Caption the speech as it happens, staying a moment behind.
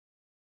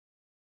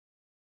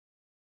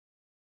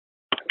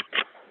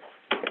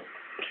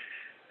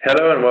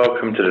Hello and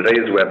welcome to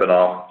today's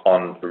webinar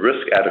on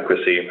risk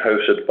adequacy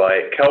hosted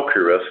by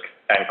CalcuRisk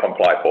and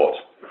ComplyPort.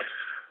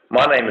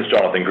 My name is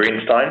Jonathan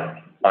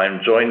Greenstein.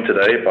 I'm joined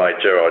today by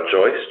Gerard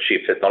Joyce,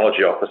 Chief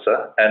Technology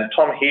Officer, and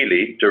Tom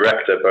Healy,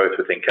 Director both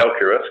within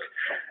CalcuRisk,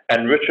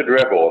 and Richard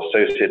Revor,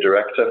 Associate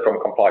Director from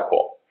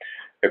ComplyPort.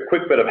 A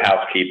quick bit of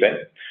housekeeping.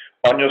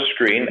 On your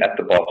screen at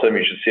the bottom,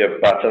 you should see a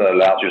button that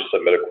allows you to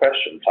submit a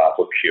question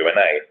titled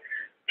Q&A.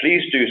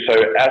 Please do so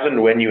as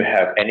and when you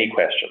have any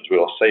questions. We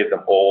will save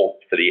them all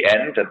for the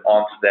end and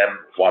answer them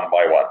one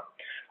by one.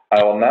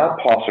 I will now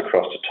pass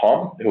across to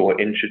Tom, who will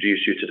introduce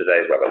you to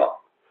today's webinar.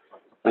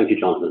 Thank you,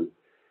 Jonathan.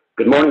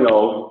 Good morning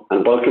all,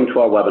 and welcome to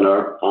our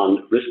webinar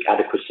on risk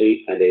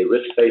adequacy and a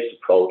risk-based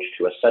approach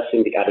to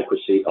assessing the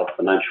adequacy of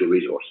financial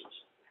resources.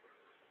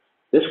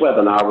 This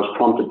webinar was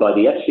prompted by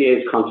the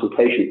FCA's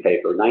consultation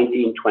paper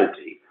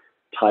 1920,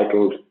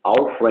 titled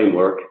Our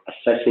Framework,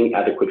 Assessing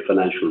Adequate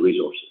Financial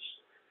Resources,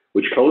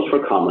 which closed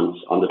for comments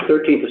on the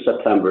 13th of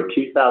September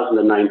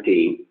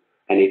 2019,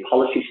 and a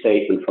policy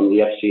statement from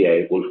the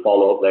FCA will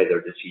follow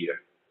later this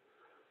year.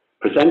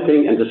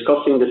 Presenting and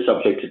discussing this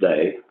subject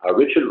today are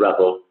Richard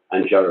Revor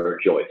and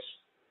Gerard Joyce.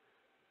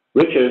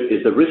 Richard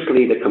is the risk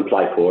lead at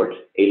ComplyPort,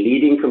 a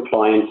leading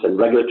compliance and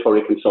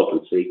regulatory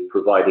consultancy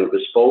providing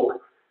bespoke,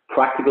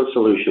 practical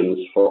solutions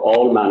for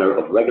all manner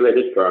of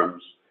regulated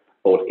firms,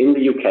 both in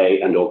the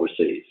UK and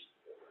overseas.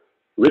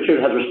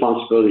 Richard has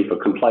responsibility for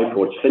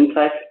ComplyPort's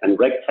FinTech and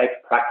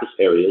RegTech practice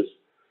areas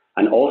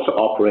and also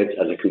operates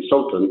as a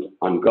consultant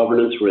on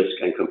governance, risk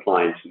and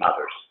compliance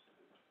matters.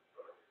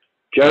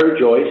 Gerard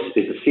Joyce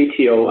is the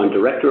CTO and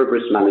Director of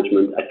Risk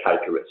Management at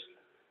CalcuRisk,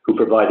 who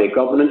provide a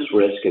governance,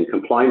 risk and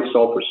compliance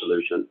software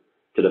solution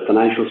to the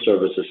financial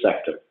services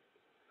sector.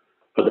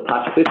 For the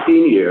past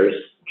 15 years,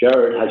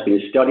 Gerard has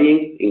been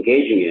studying,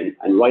 engaging in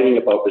and writing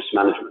about risk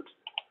management.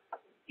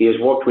 He has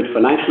worked with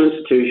financial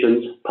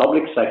institutions,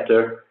 public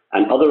sector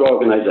and other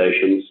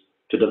organizations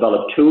to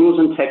develop tools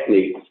and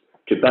techniques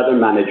to better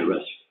manage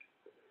risk.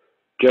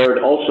 Gerard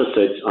also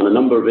sits on a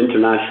number of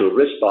international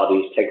risk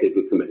bodies'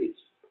 technical committees.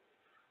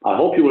 I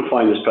hope you will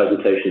find this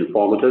presentation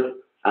informative,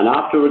 and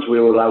afterwards we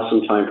will allow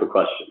some time for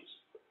questions.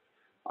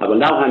 I will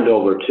now hand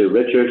over to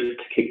Richard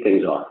to kick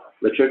things off.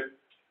 Richard?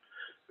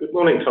 Good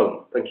morning,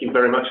 Tom. Thank you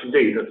very much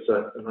indeed.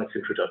 That's a nice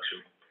introduction.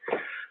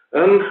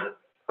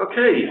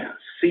 Okay,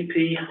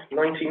 CP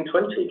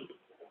 1920.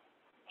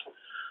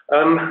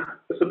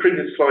 As the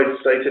previous slide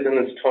stated and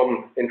as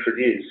Tom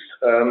introduced,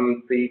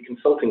 the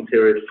consulting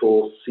period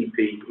for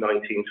CP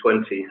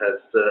 1920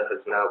 has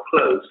now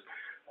closed,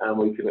 and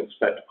we can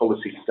expect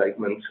policy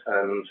statement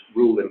and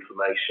rule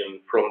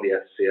information from the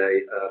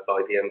FCA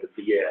by the end of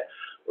the year,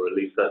 or at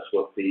least that's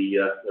what the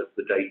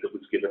date that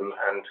was given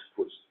and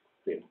was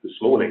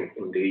this morning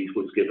indeed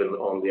was given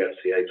on the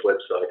FCA's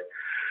website.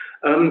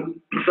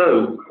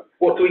 So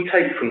what do we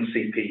take from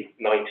CP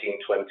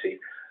 1920?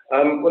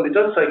 Well, it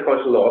does say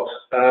quite a lot.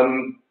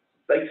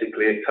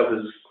 Basically, it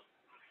covers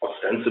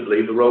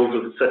ostensibly the roles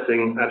of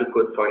assessing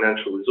adequate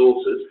financial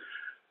resources.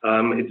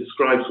 It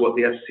describes what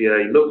the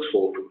FCA looks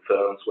for from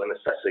firms when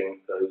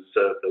assessing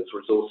those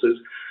resources,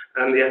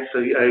 and the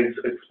FCA's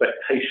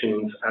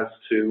expectations as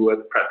to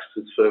the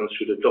practices firms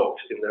should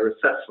adopt in their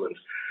assessment.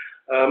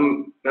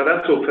 Now,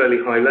 that's all fairly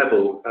high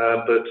level,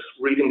 but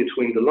reading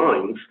between the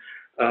lines,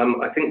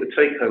 I think the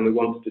take-home we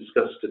want to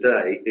discuss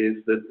today is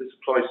that this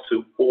applies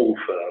to all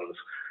firms.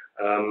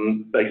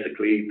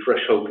 Basically,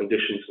 threshold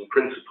conditions and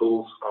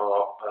principles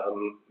are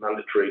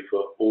mandatory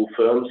for all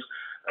firms,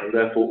 and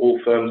therefore all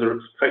firms are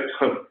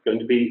going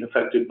to be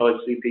affected by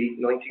CP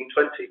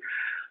 1920.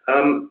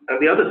 And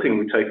the other thing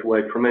we take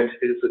away from it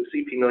is that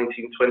CP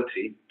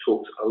 1920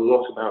 talks a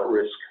lot about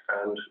risk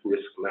and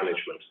risk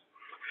management.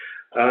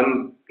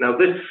 Now,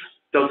 this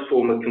does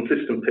form a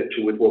consistent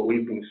picture with what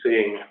we've been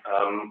seeing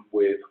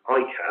with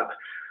ICAP.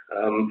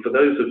 For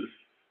those of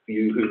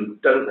you who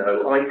don't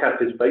know,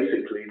 ICAP is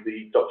basically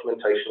the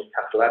documentation of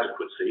capital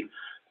adequacy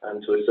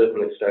and to a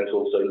certain extent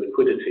also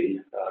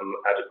liquidity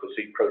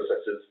adequacy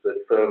processes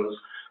that firms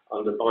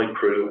under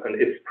BIPRU and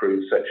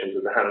IFPRU sections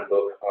of the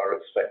handbook are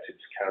expected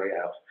to carry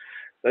out.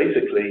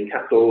 Basically,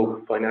 capital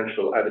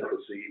financial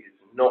adequacy is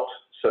not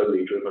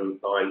solely driven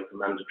by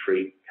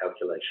mandatory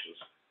calculations.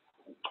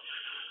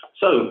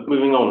 So,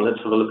 moving on,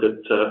 let's have a look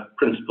at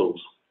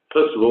principles.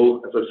 First of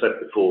all, as I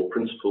said before,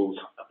 principles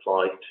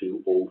apply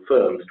to all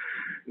firms.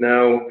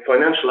 Now,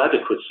 financial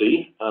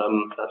adequacy,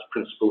 that's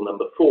principle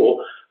number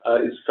 4,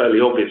 is a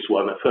fairly obvious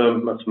one. A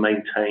firm must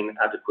maintain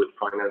adequate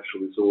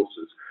financial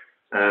resources.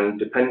 And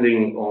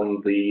depending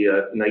on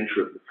the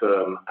nature of the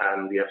firm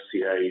and the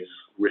FCA's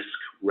risk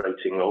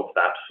rating of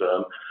that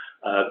firm,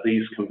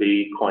 these can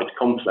be quite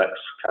complex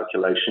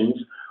calculations,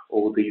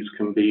 or these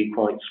can be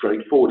quite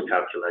straightforward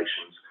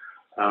calculations.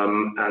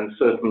 And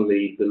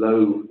certainly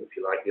below, if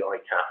you like, the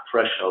ICAP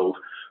threshold,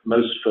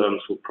 most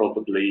firms will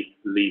probably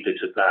leave it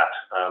at that.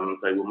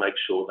 They will make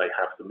sure they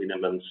have the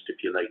minimum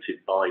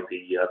stipulated by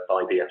the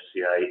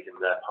FCA in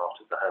their part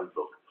of the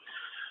handbook.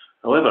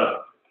 However,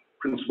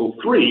 Principle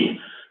 3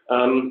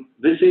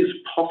 This is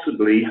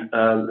possibly,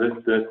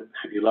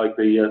 if you like,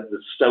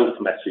 the stealth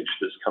message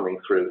that's coming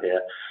through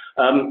here.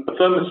 A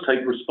firm must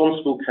take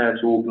responsible care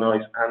to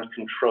organise and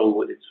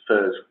control its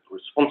affairs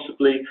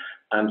responsibly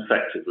and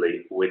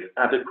effectively with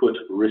adequate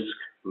risk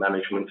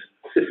management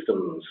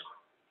systems.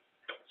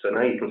 So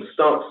now you can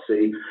start to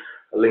see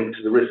a link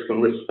to the risk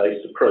and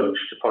risk-based approach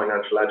to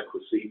financial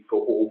adequacy for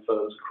all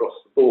firms across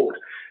the board.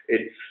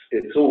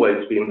 It's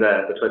always been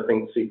there, but I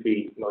think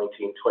CP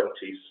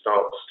 1920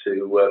 starts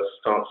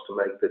to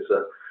make this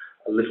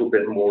a little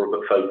bit more of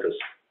a focus.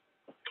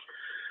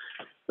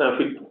 Now, if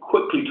we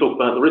quickly talk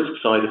about the risk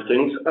side of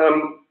things,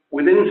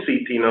 within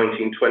CP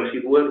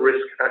 1920, the word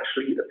risk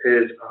actually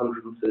appears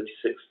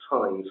 136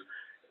 times,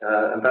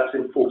 and that's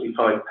in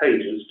 45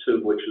 pages, 2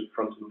 of which are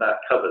front and back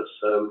covers.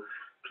 So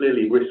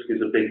clearly, risk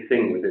is a big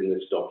thing within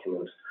this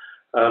document.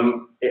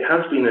 It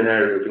has been an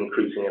area of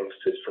increasing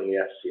emphasis from the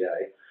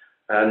FCA,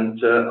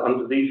 and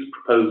under these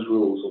proposed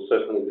rules, or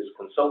certainly this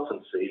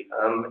consultancy,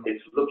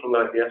 it's looking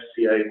like the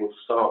FCA will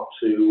start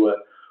to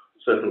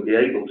certainly be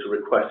able to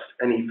request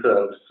any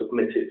firm to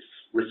submit its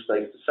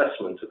risk-based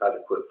assessment of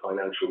adequate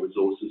financial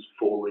resources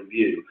for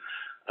review.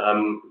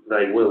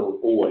 They will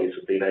always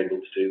have been able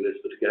to do this,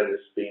 but again, this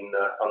has been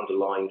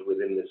underlined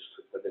within this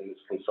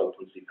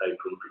consultancy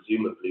paper, and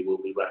presumably will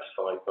be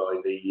ratified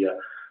by the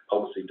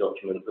policy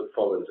document that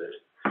follows it.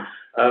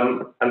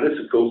 And this,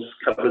 of course,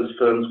 covers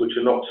firms which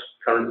are not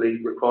currently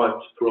required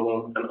to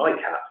perform an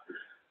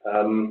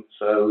ICAP.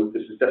 So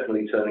this is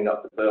definitely turning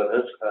up the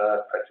burners.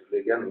 Effectively,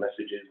 again, the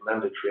message is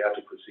mandatory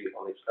adequacy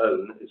on its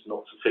own is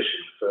not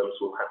sufficient. Firms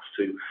will have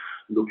to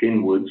look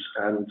inwards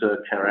and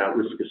carry out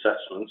risk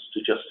assessments to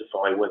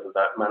justify whether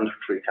that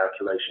mandatory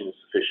calculation is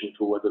sufficient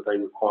or whether they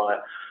require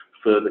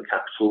further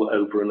capital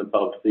over and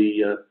above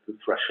the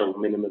threshold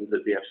minimum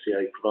that the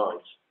FCA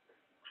provides.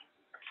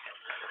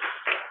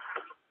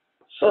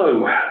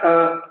 So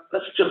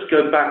let's just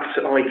go back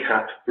to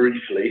ICAP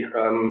briefly.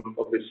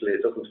 Obviously,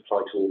 it doesn't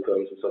apply to all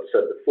firms, as I've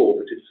said before,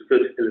 but it's a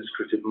good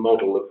illustrative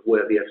model of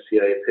where the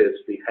FCA appears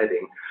to be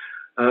heading.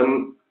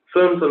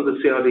 Firms under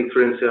CRD3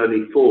 and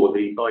CRD4,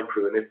 the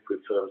BIPRU and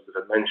IFPRU firms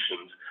that I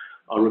mentioned,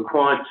 are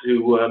required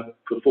to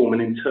perform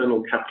an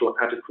internal capital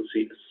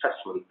adequacy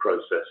assessment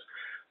process.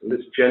 And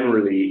this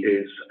generally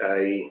is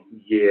a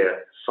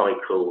year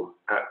cycle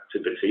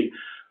activity.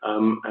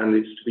 And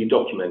it's to be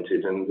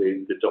documented, and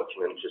the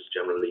document just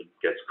generally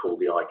gets called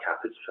the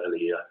ICAP. It's a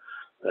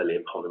fairly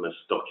eponymous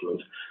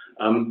document.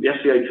 The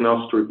FCA can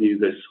ask to review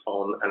this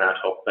on an ad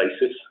hoc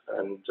basis,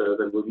 and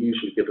they will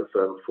usually give a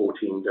firm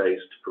 14 days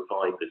to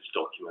provide this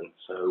document.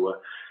 So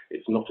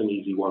it's not an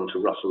easy one to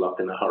rustle up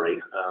in a hurry,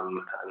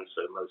 and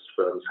so most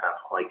firms have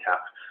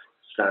ICAP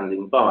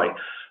standing by.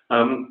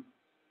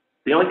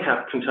 The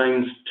ICAP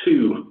contains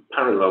 2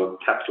 parallel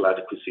capital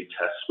adequacy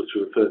tests, which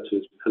are referred to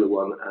as Pillar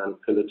 1 and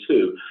Pillar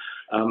 2.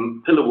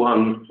 Pillar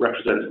 1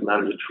 represents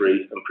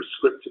mandatory and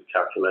prescriptive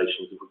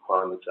calculations of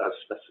requirements as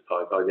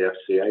specified by the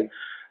FCA,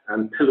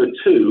 and Pillar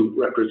 2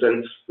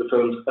 represents the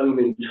firm's own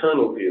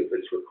internal view of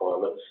its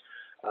requirements,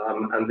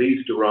 and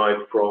these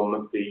derive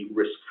from the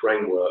risk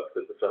framework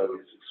that the firm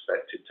is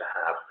expected to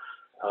have.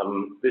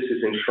 This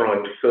is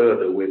enshrined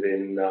further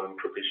within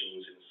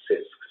provisions in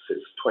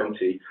CISC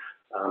 20,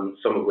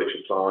 some of which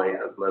apply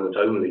at the moment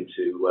only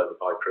to the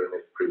BIPRU and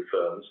IFPRU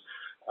firms.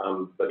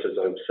 But as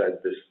I've said,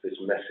 this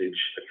message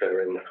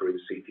occurring through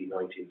CP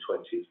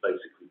 1920 is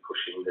basically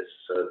pushing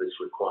this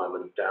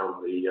requirement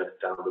down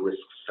the risk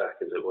stack,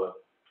 as it were.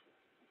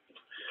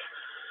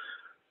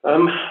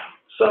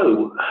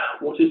 So,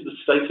 what is the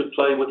state of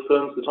play with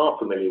firms that are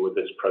familiar with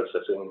this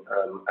processing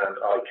and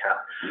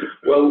ICAP?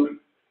 Well,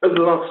 over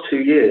the last 2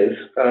 years,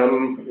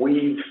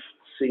 we've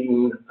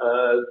seen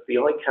the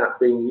ICAP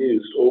being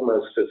used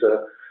almost as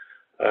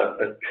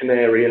a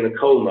canary in a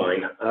coal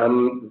mine.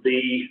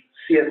 The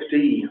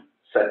CFD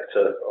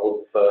sector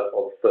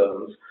of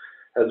firms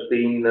has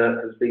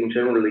been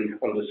generally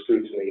under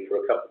scrutiny for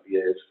a couple of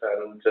years,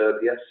 and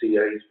the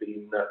FCA has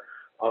been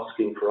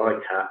asking for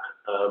ICAP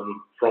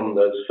from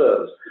those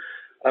firms.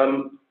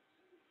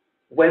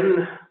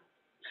 When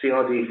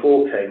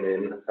CRD4 came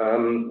in,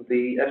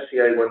 the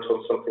FCA went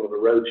on something of a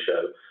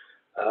roadshow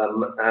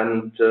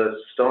and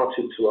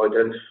started to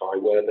identify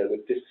where they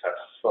were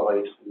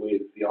dissatisfied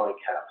with the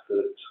ICAP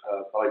that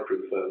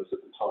BIPRU firms at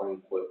the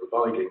time were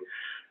providing.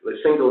 They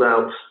singled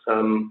out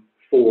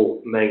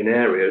 4 main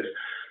areas.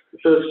 The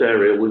first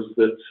area was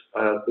that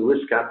the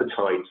risk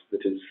appetite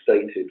that is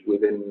stated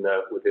within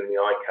the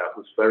ICAP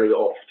was very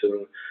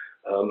often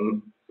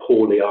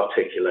poorly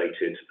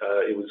articulated.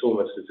 It was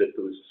almost as if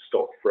there was a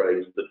stock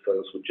phrase that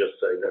firms would just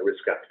say their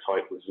risk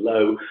appetite was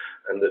low,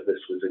 and that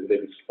this was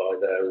evinced by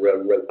their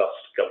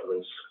robust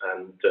governance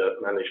and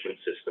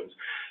management systems.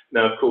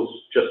 Now, of course,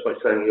 just by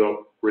saying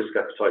your risk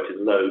appetite is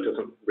low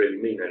doesn't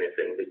really mean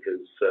anything,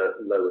 because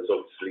low is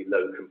obviously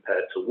low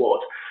compared to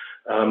what.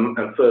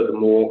 And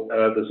furthermore,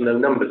 there's no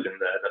numbers in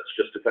there. That's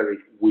just a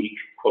very weak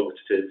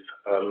qualitative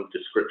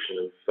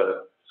description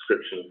of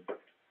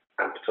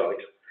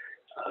appetite.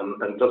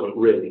 And doesn't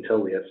really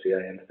tell the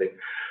FCA anything.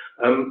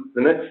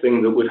 The next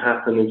thing that would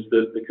happen is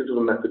that because of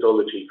a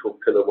methodology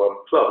called Pillar 1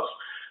 Plus,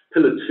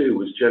 Pillar 2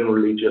 was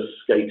generally just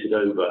skated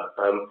over.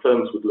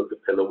 Firms would look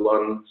at Pillar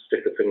 1,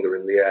 stick a finger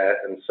in the air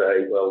and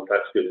say, well,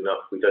 that's good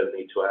enough, we don't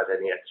need to add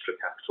any extra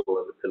capital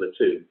over Pillar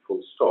 2,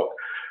 full stop.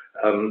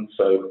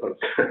 So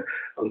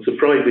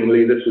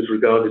unsurprisingly, this was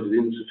regarded as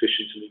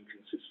insufficient and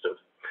inconsistent.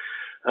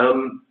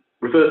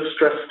 Reverse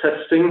stress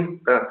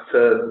testing,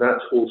 that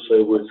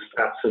also was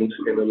absent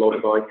in a lot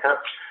of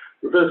ICAPs.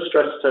 Reverse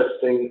stress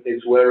testing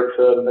is where a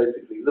firm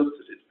basically looks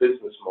at its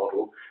business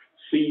model,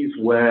 sees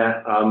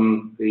where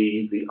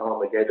the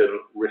Armageddon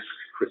risk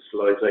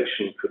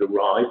crystallization could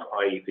arrive,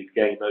 i.e. the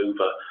game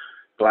over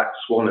black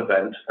swan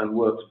event, and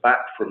works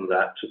back from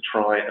that to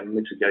try and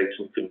mitigate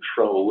and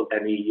control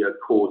any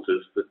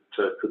causes that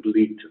could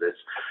lead to this,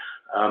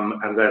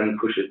 and then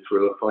push it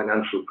through a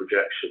financial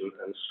projection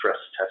and stress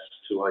test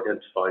to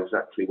identify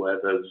exactly where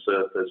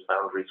those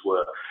boundaries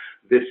were.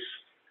 This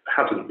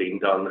hasn't been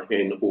done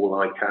in all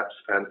ICAPs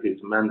and is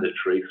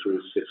mandatory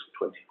through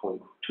CISC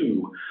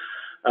 20.2.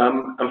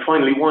 And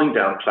finally, wind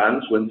down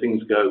plans when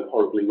things go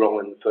horribly wrong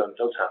and the firm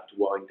does have to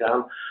wind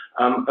down.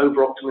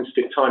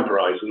 Over-optimistic time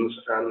horizons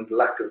and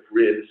lack of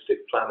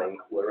realistic planning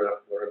were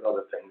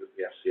another thing that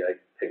the FCA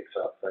picked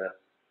up there.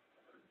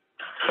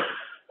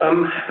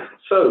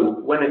 So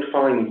when it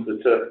finds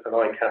that an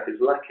ICAP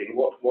is lacking,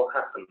 what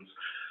happens?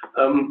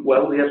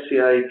 Well, the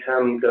FCA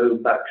can go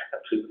back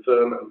to the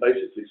firm and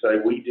basically say,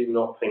 we do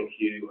not think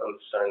you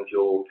understand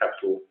your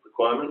capital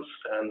requirements,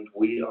 and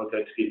we are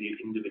going to give you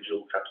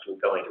individual capital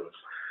guidance.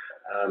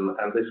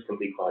 And this can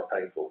be quite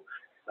painful.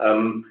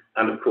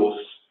 And of course,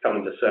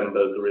 come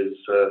December, there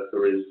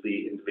is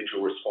the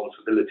individual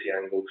responsibility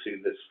angle to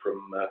this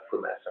from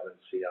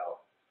SM&CR.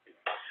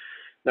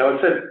 Now,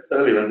 I said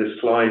earlier in this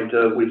slide,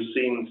 we've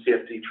seen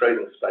CFD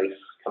trading space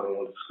coming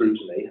under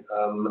scrutiny,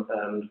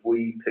 and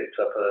we picked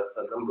up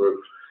a number of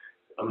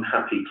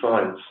unhappy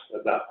clients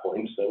at that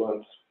point.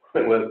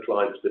 There weren't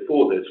clients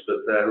before this, but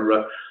their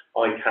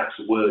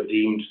ICAPs were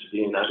deemed to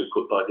be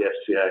inadequate by the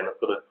FCA, and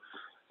I've got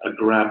a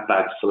grab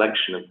bag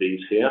selection of these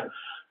here.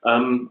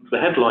 The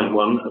headline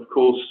one, of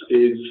course,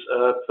 is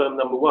firm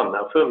number one.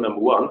 Now, firm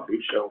number one,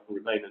 who shall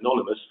remain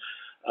anonymous,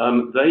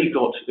 they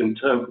got in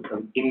terms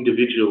of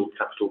individual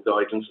capital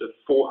guidance of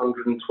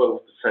 412%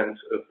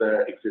 of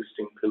their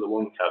existing Pillar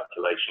 1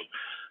 calculation.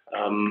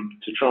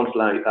 To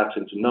translate that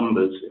into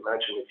numbers,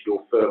 imagine if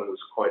your firm was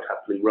quite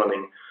happily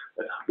running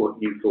at what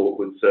you thought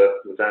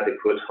was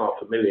adequate,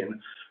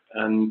 $500,000,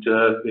 and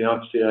the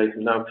FCA have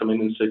now come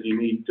in and said you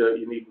need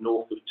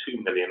north of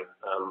 2 million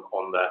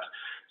on that.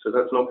 So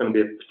that's not going to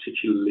be a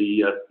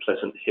particularly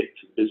pleasant hit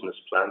to the business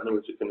plan, nor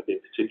is it going to be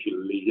a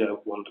particularly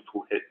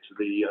wonderful hit to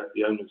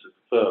the owners of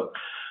the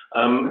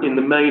firm. In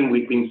the main,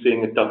 we've been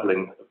seeing a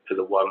doubling of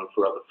Pillar 1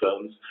 for other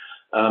firms,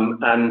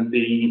 and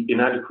the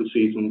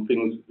inadequacies and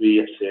things the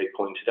FCA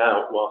pointed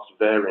out, whilst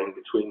varying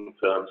between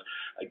firms,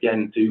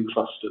 again do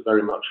cluster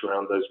very much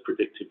around those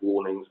predictive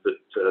warnings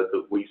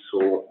that we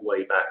saw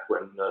way back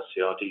when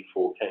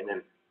CRD4 came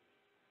in.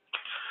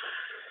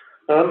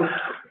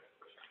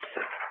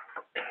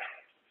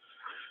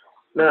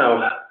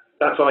 Now,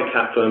 that's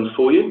ICAP firms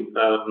for you.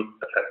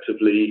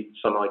 Effectively,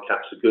 some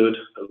ICAPs are good,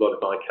 a lot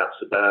of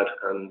ICAPs are bad,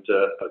 and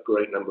a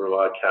great number of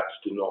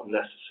ICAPs do not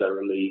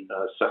necessarily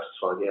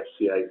satisfy the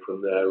FCA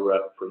from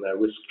their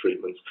risk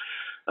treatments.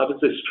 How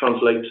does this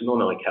translate to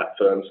non-ICAP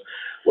firms?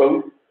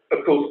 Well,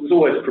 of course, there's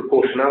always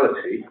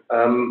proportionality,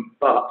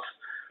 but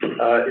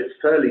it's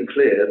fairly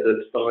clear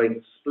that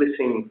by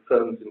splitting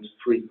firms into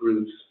three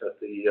groups at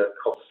the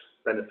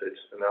cost-benefit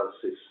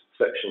analysis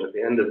section at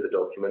the end of the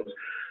document,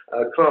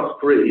 Class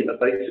 3 are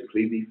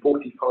basically the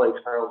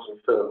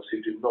 45,000 firms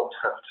who do not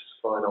have to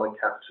supply an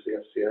ICAP to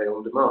the FCA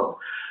on demand.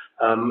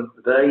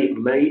 They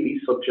may be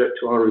subject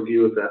to our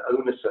review of their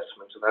own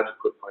assessment of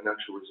adequate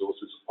financial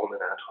resources on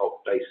an ad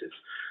hoc basis.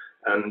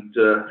 And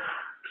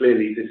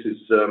clearly, this is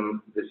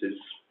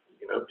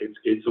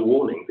it's a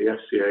warning. The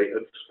FCA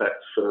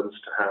expects firms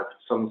to have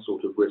some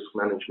sort of risk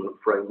management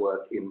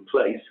framework in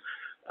place,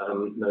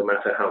 no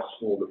matter how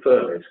small the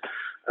firm is.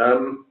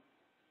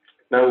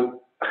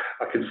 Now,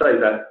 I can say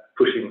that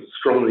pushing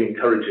strongly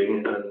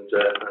encouraging and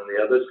the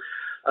others.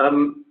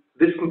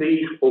 This can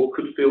be or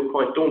could feel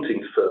quite daunting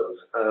to firms.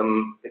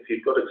 If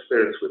you've got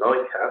experience with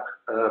ICAP,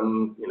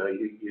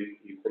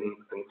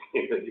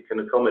 you can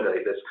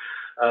accommodate this.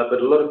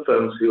 But a lot of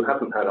firms who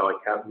haven't had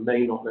ICAP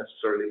may not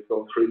necessarily have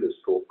gone through this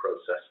thought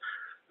process,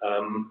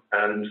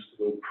 and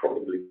will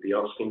probably be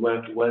asking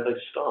where they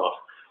start.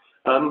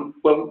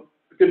 Well,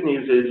 the good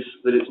news is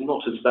that it's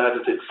not as bad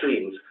as it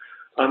seems.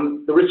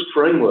 The risk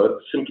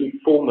framework simply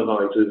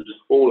formalises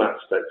all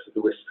aspects of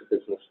the risk the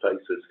business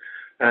faces,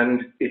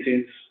 and it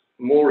is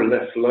more or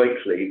less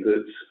likely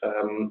that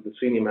the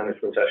senior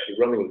management actually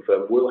running the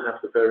firm will have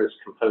the various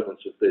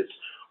components of this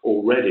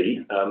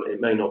already.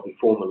 It may not be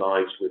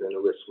formalised within a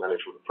risk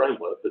management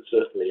framework, but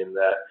certainly in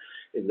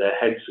their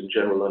heads and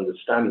general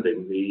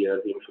understanding, the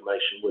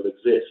information will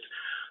exist.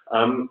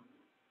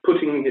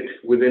 Putting it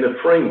within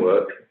a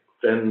framework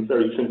then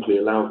very simply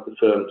allows the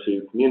firm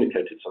to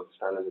communicate its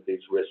understanding of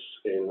these risks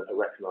in a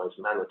recognised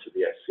manner to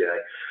the FCA.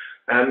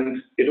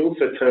 And it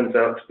also turns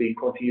out to be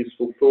quite a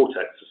useful thought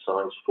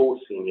exercise for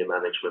senior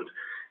management.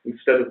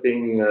 Instead of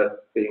being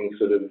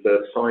sort of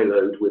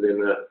siloed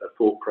within a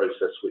thought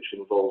process which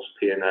involves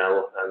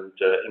P&L and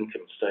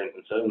income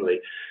statements only,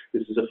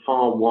 this is a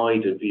far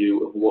wider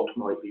view of what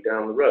might be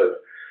down the road.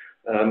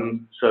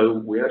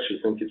 So we actually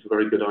think it's a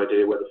very good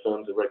idea whether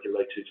firms are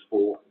regulated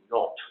or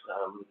not.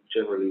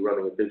 Generally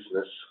running a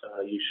business,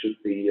 you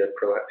should be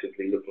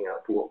proactively looking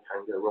out for what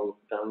can go wrong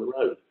down the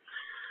road.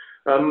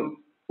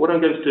 What I'm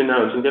going to do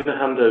now is I'm going to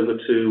hand over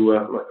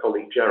to my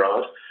colleague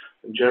Gerard.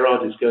 And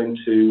Gerard is going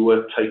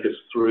to take us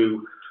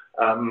through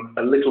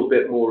a little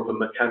bit more of a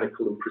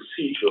mechanical and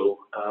procedural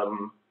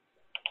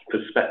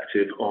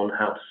perspective on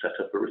how to set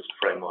up a risk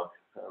framework.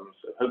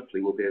 So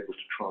hopefully we'll be able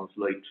to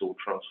translate or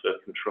transfer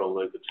control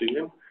over to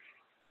him.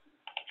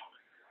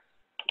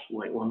 Just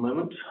wait one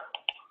moment.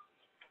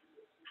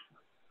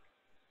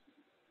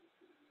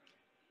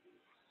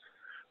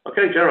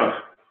 Okay,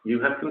 Gerard,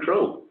 you have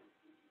control.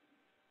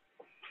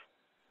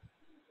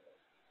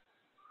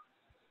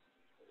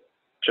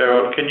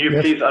 Gerard, can you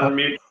Yes, please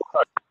unmute?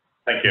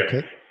 Thank you.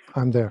 Okay,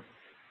 I'm there.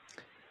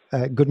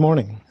 Good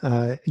morning.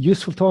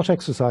 Useful thought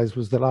exercise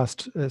was the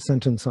last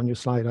sentence on your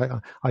slide.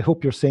 I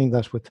hope you're saying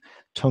that with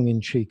tongue in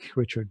cheek,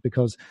 Richard,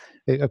 because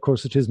of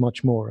course it is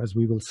much more, as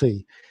we will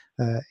see.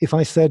 If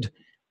I said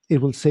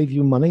it will save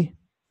you money,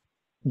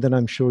 then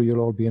I'm sure you'll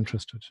all be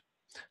interested.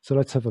 So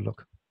let's have a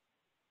look.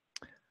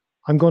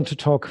 I'm going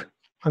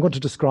to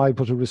describe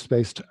what a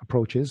risk-based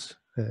approach is,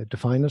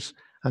 define it,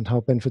 and how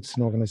it benefits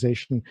an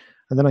organization.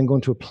 And then I'm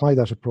going to apply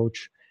that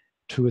approach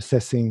to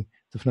assessing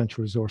the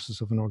financial resources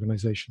of an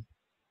organization.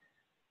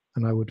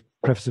 And I would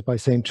preface it by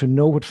saying, to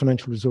know what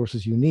financial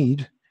resources you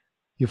need,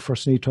 you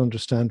first need to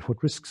understand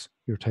what risks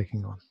you're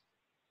taking on.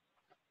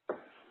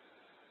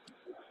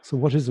 So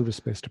what is a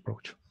risk-based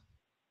approach?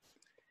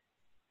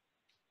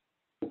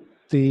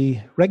 The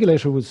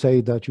regulator would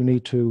say that you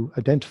need to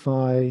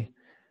identify,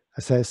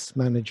 assess,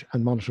 manage,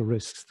 and monitor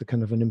risks that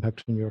can have an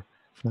impact on your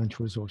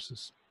financial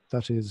resources.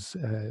 That is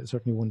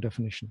certainly one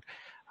definition.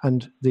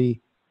 And the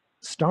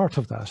start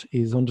of that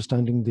is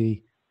understanding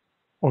the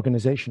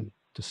organization,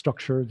 the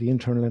structure, the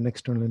internal and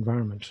external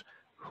environment,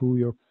 who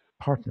your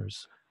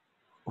partners,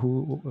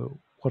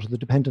 what are the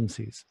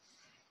dependencies.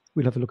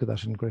 We'll have a look at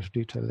that in greater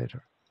detail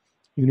later.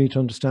 You need to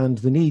understand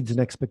the needs and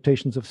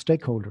expectations of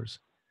stakeholders,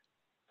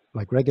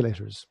 like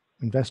regulators,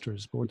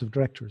 investors, boards of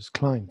directors,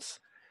 clients,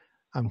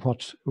 and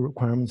what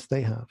requirements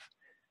they have.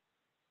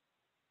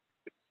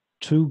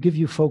 To give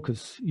you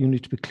focus, you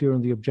need to be clear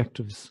on the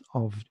objectives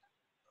of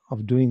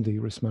doing the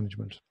risk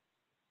management.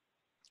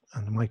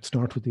 And I might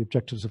start with the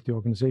objectives of the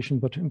organization,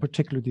 but in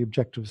particular the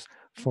objectives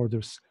for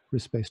this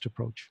risk-based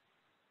approach.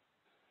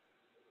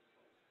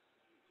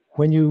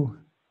 When you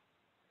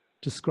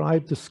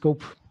describe the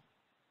scope,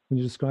 when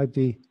you describe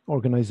the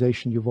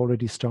organization, you've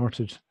already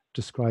started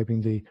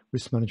describing the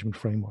risk management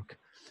framework,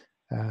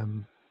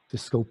 the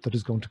scope that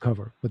is going to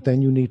cover. But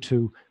then you need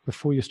to,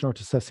 before you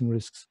start assessing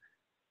risks,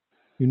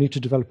 you need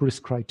to develop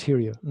risk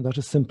criteria, and that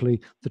is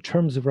simply the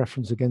terms of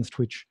reference against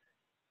which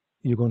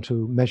you're going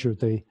to measure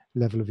the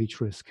level of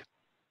each risk.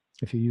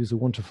 If you use a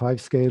 1 to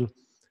 5 scale,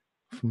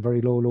 from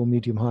very low, low,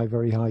 medium, high,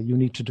 very high, you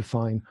need to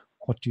define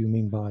what do you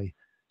mean by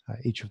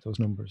each of those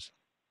numbers.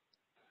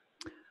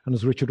 And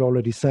as Richard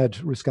already said,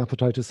 risk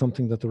appetite is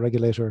something that the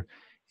regulator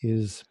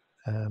is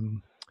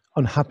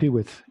unhappy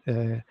with,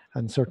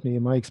 and certainly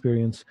in my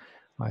experience,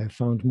 I have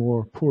found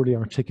more poorly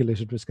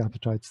articulated risk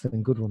appetites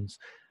than good ones.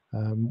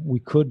 We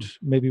could,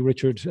 maybe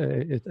Richard,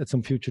 at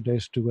some future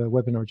date, do a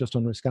webinar just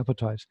on risk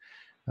appetite.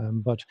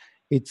 But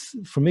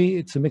for me,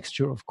 it's a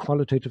mixture of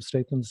qualitative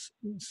statements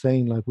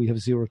saying like we have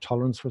zero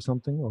tolerance for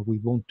something, or we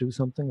won't do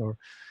something, or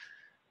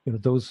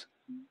those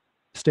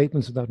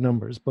statements without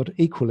numbers. But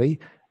equally,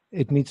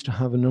 it needs to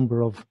have a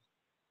number of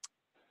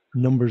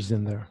numbers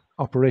in there,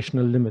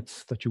 operational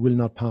limits that you will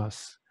not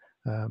pass,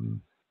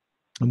 and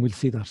we'll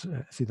see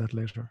that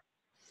later.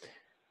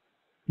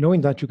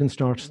 Knowing that, you can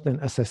start then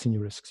assessing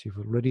your risks. You've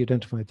already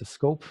identified the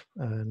scope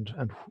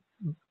and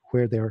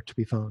where they are to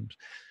be found.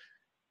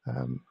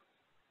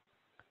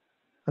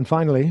 And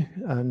finally,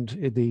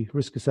 the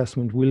risk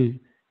assessment will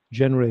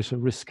generate a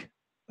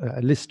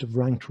list of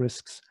ranked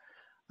risks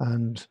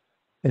and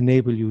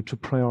enable you to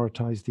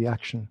prioritize the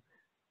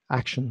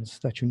actions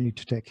that you need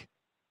to take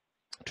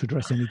to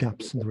address any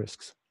gaps in the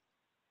risks.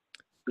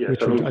 Yes,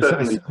 Richard,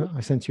 I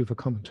sense you have a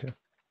comment here.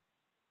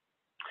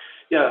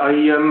 Yeah, I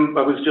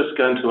was just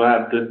going to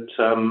add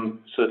that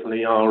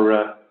certainly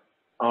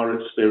our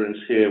experience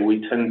here,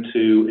 we tend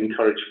to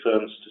encourage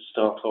firms to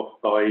start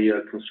off by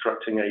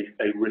constructing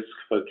a risk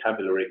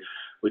vocabulary,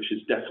 which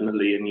is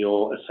definitely in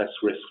your assess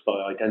risk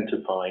by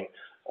identifying,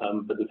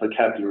 but the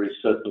vocabulary is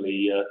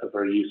certainly a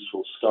very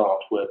useful start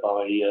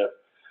whereby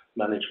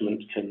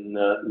management can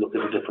look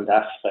at the different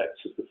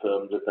aspects of the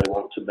firm that they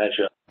want to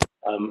measure,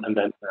 and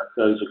then that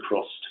goes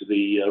across to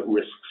the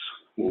risks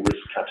or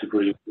risk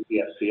category that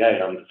the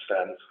FCA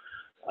understands.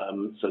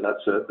 So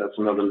that's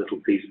another little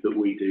piece that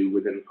we do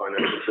within the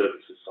financial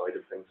services side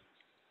of things.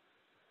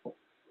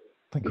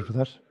 Thank you for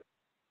that.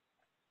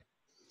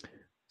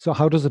 So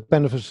how does it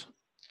benefit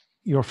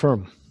your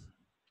firm?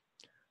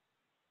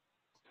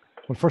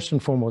 Well, first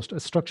and foremost, a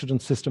structured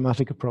and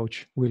systematic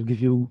approach will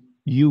give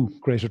you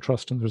greater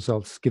trust in the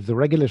results, give the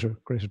regulator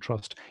greater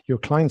trust, your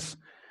clients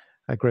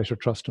a greater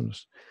trust in it.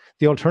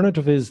 The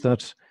alternative is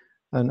that,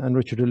 and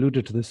Richard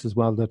alluded to this as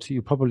well, that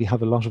you probably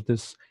have a lot of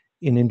this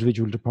in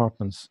individual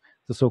departments,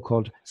 the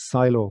so-called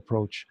silo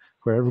approach,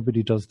 where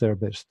everybody does their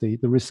bit. The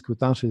risk with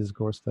that is, of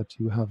course, that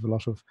you have a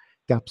lot of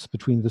gaps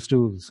between the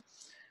stools.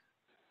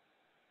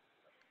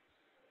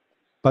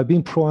 By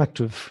being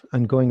proactive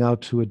and going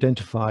out to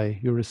identify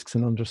your risks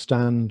and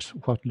understand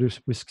what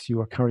risks you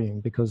are carrying,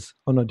 because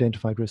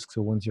unidentified risks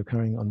are ones you're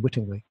carrying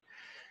unwittingly.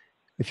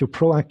 If you're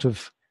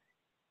proactive,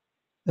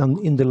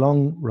 in the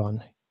long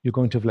run, you're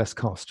going to have less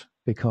cost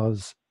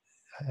because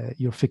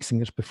you're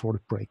fixing it before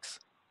it breaks.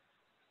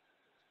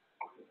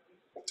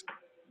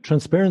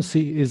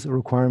 Transparency is a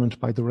requirement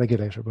by the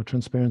regulator, but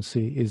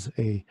transparency is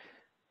a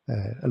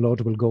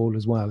laudable goal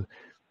as well.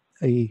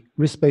 A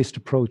risk-based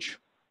approach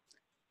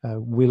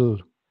will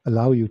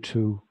allow you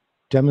to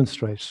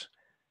demonstrate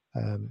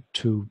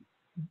to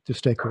the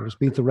stakeholders,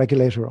 be it the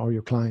regulator or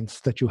your clients,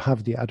 that you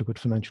have the adequate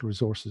financial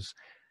resources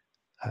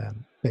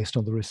based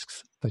on the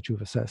risks that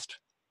you've assessed.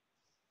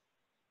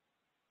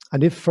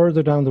 And if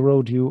further down the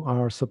road you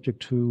are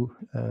subject to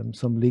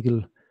some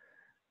legal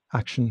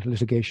action,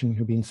 litigation,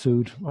 you're being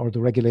sued, or the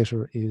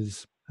regulator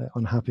is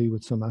unhappy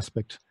with some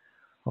aspect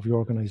of your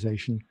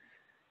organization,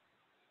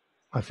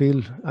 I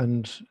feel,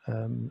 and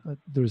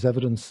there's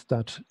evidence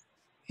that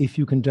if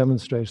you can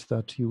demonstrate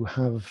that you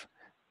have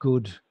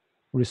good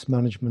risk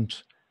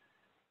management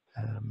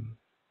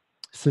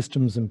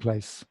systems in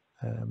place,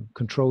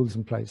 controls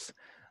in place,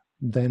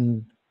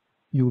 then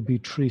you will be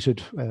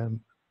treated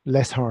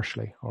less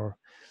harshly, or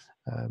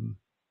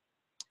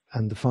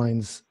and the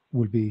fines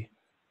will be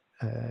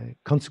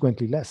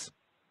consequently less.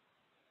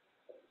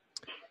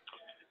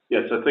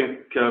 Yes, I think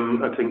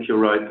you're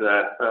right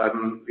there.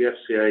 The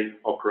FCA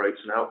operates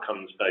an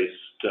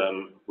outcomes-based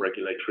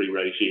regulatory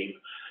regime,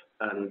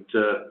 and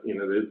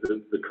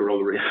the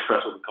corollary of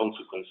that, or the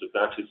consequence of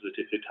that, is that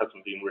if it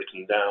hasn't been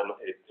written down,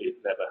 it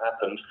never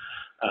happened.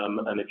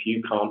 And if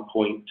you can't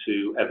point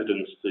to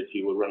evidence that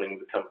you were running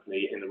the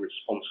company in a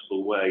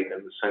responsible way,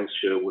 then the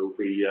censure will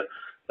be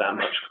that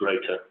much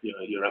greater.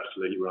 You're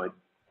absolutely right.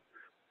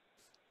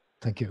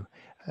 Thank you.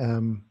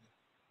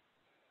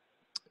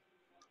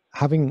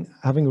 Having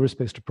a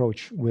risk-based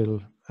approach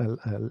will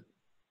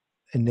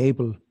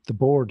enable the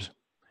board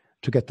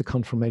to get the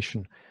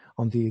confirmation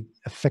on the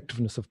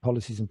effectiveness of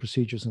policies and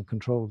procedures and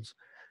controls.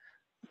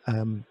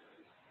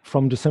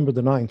 From December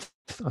the 9th,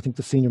 I think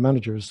the senior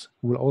managers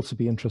will also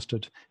be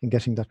interested in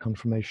getting that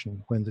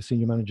confirmation when the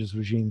senior managers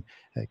regime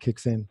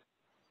kicks in.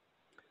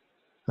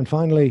 And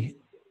finally,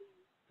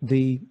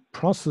 the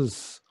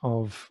process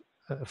of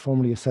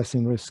formally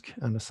assessing risk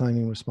and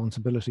assigning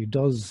responsibility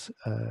does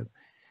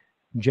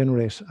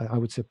generate, I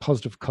would say,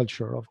 positive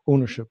culture of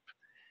ownership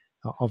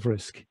of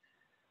risk.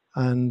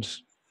 And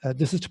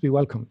this is to be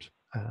welcomed,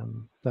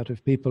 that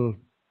if people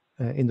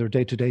in their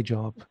day-to-day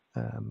job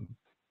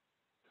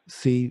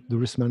see the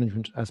risk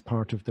management as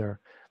part of their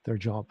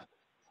job.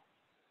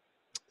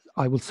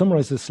 I will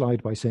summarize this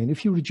slide by saying,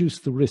 if you reduce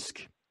the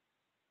risk,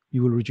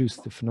 you will reduce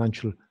the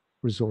financial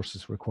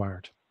resources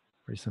required,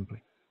 very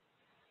simply.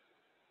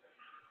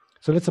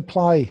 So let's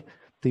apply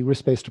the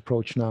risk-based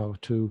approach now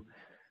to,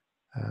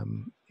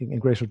 in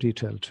greater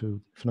detail,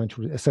 to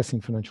assessing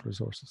financial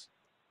resources.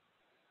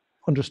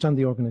 Understand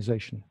the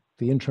organization,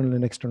 the internal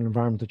and external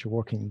environment that you're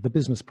working in, the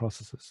business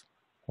processes,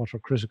 what are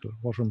critical,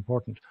 what are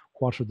important,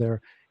 what are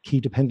their key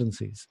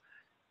dependencies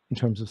in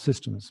terms of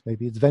systems.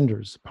 Maybe it's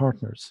vendors,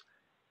 partners.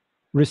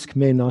 Risk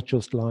may not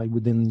just lie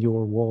within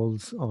your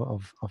walls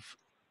of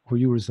where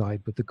you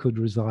reside, but they could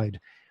reside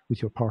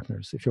with your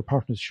partners. If your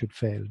partners should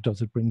fail,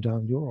 does it bring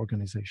down your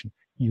organization?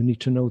 You need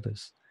to know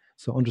this.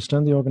 So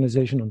understand the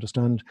organization,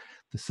 understand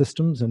the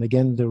systems. And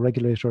again, the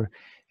regulator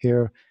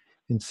here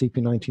in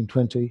CP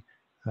 1920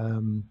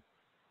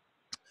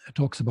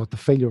 talks about the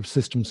failure of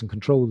systems and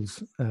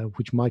controls,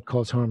 which might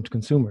cause harm to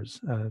consumers.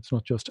 It's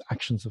not just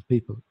actions of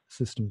people.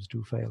 Systems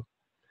do fail.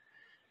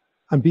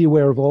 And be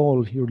aware of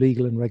all your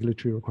legal and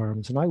regulatory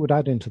requirements. And I would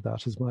add into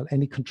that as well,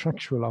 any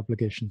contractual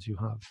obligations you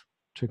have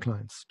to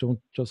clients. Don't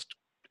just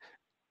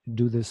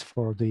do this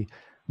for the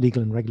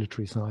legal and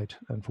regulatory side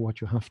and for what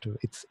you have to.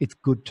 It's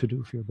good to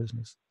do for your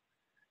business.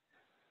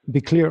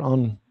 Be clear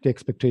on the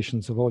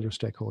expectations of all your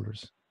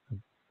stakeholders.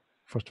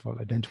 First of all,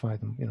 identify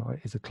them,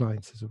 as it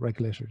clients, as it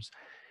regulators,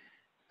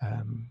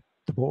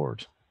 the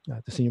board,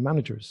 the senior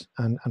managers,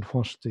 and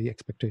what the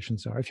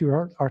expectations are. If you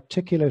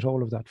articulate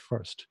all of that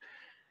first,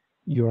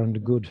 you're on the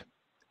good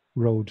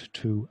road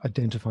to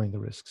identifying the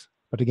risks.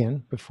 But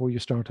again, before you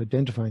start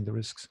identifying the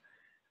risks,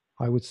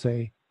 I would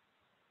say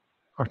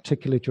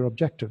articulate your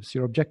objectives.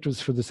 Your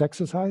objectives for this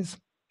exercise,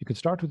 you could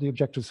start with the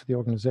objectives for the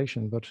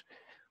organization, but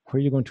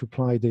where you're going to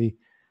apply the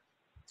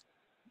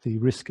the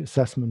risk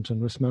assessment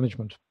and risk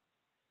management.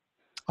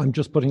 I'm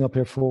just putting up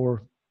here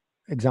 4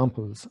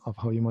 examples of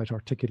how you might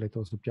articulate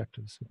those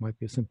objectives. It might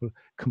be a simple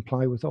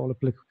comply with all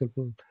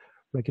applicable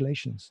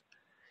regulations,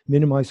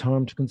 minimize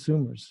harm to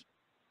consumers,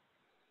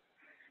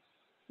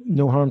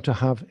 no harm to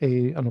have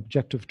an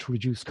objective to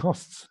reduce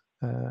costs.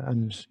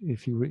 And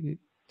if you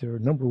there are a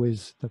number of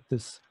ways that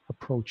this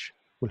approach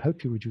will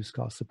help you reduce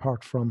costs,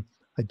 apart from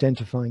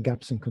identifying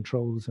gaps in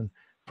controls and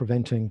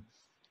preventing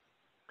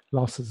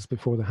losses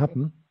before they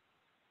happen.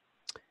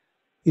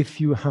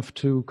 If you have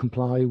to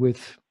comply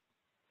with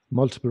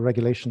multiple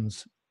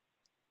regulations,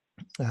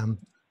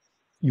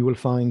 you will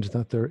find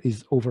that there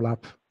is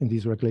overlap in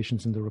these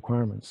regulations and the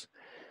requirements.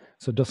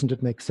 So doesn't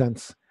it make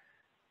sense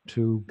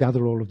to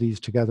gather all of these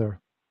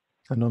together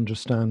and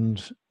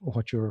understand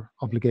what your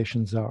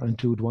obligations are and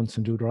do it once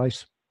and do it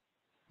right?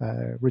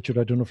 Richard,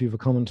 I don't know if you have a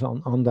comment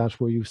on that,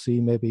 where you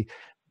see maybe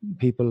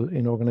people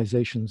in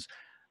organizations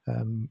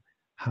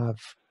have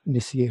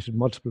initiated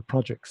multiple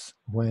projects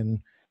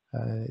when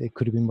it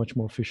could have been much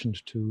more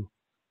efficient to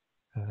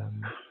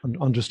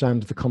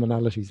understand the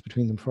commonalities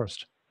between them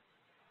first.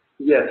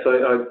 Yes,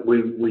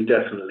 we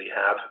definitely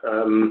have.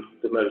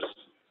 The most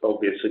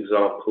obvious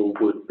example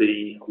would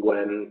be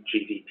when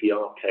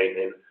GDPR came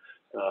in,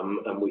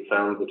 and we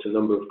found that a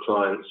number of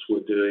clients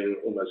were doing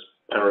almost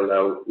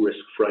parallel risk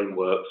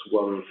frameworks,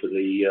 one for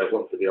the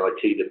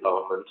IT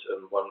department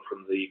and one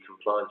from the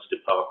compliance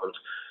department,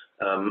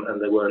 and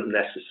they weren't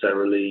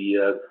necessarily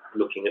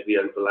looking at the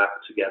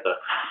overlap together.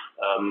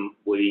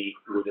 We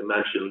would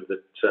imagine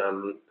that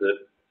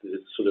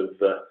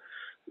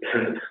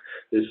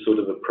this sort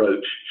of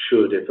approach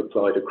should, if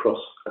applied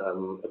across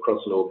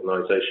an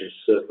organisation,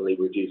 certainly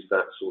reduce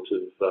that sort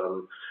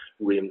of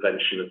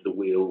reinvention of the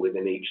wheel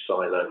within each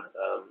silo.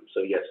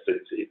 So yes,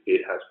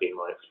 it has been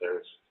my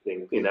experience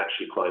in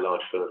actually quite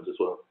large firms as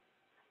well.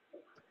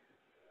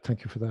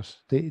 Thank you for that.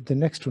 The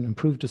next one,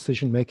 improved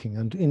decision making.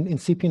 And in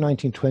CP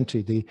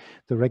 1920, the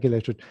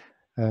regulator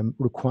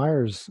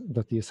requires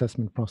that the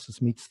assessment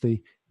process meets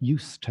the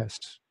use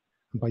test.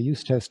 And by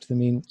use test, they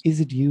mean, is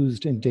it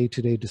used in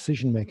day-to-day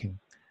decision making?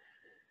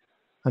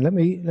 And let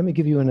me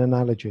give you an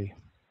analogy.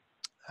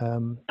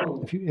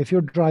 If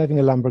you're driving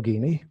a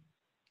Lamborghini,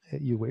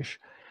 you wish,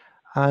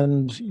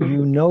 and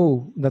you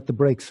know that the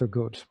brakes are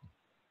good,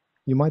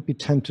 you might be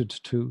tempted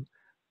to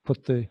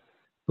put the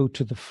boot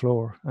to the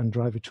floor and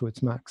drive it to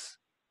its max.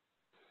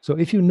 So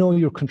if you know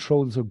your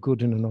controls are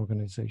good in an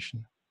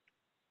organization,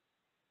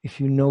 if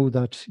you know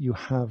that you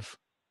have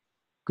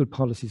good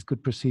policies,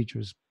 good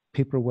procedures,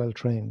 people are well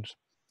trained,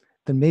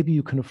 then maybe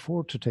you can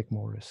afford to take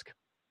more risk.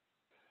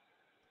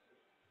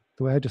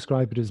 The way I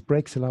describe it is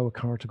brakes allow a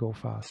car to go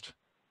fast.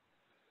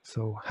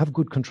 So have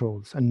good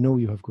controls and know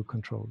you have good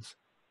controls.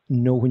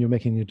 Know when you're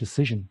making a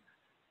decision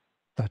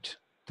that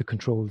the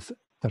controls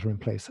that are in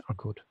place are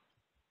good.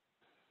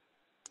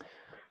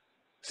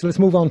 So let's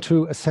move on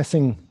to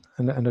assessing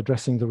and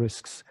addressing the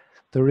risks.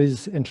 There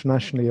is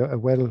internationally a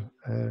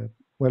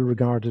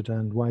well-regarded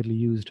and widely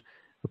used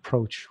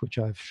approach, which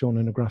I've shown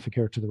in a graphic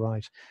here to the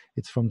right.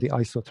 It's from the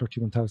ISO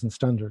 31000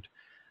 standard.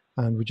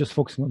 And we're just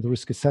focusing on the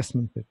risk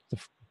assessment bit.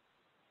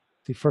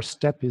 The first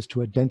step is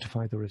to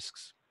identify the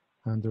risks.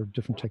 And there are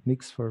different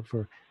techniques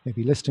for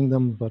maybe listing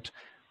them, but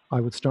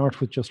I would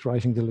start with just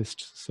writing the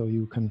list so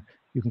you can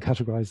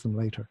categorize them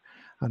later.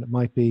 And it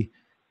might be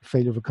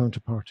failure of a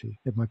counterparty,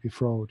 it might be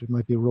fraud, it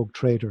might be a rogue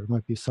trader, it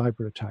might be a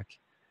cyber attack.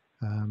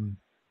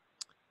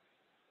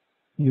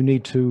 You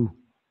need to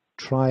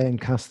try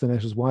and cast the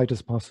net as wide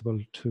as possible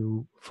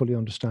to fully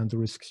understand the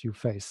risks you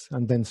face,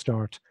 and then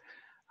start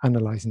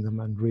analyzing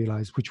them and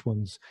realize which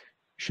ones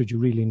should you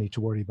really need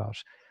to worry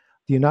about.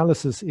 The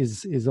analysis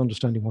is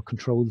understanding what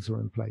controls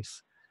are in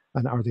place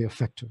and are they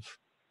effective,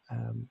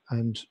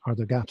 and are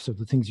there gaps or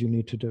the things you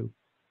need to do.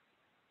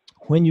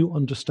 When you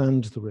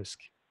understand the risk,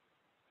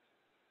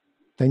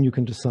 then you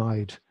can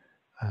decide,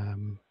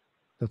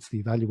 that's the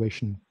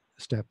evaluation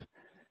step,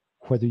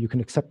 whether you can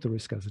accept the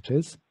risk as it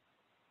is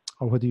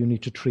or whether you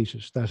need to treat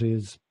it. That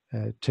is,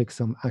 take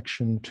some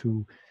action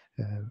to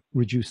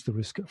reduce the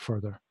risk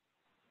further.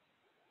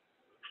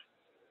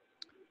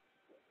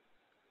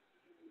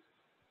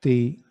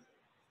 The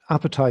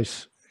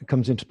appetite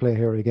comes into play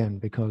here again,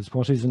 because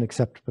what is an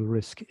acceptable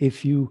risk?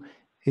 If you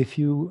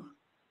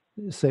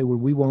say, well,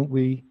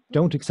 we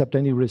don't accept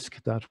any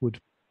risk that would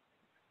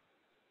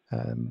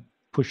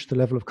push the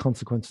level of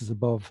consequences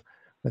above,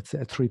 let's say,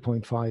 a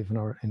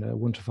 3.5 in a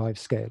 1 to 5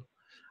 scale,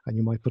 and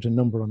you might put a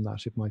number on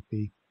that. It might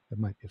be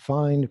a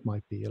fine, it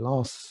might be a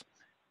loss,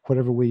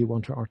 whatever way you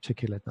want to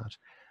articulate that.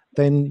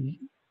 Then,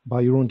 by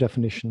your own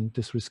definition,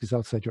 this risk is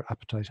outside your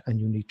appetite, and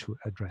you need to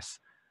address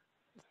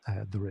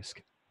the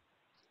risk.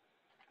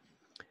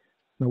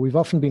 Now, we've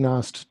often been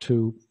asked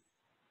to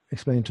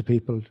explain to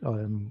people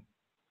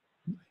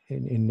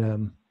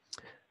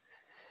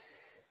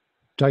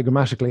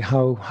diagrammatically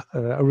how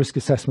a risk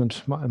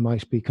assessment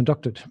might be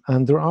conducted.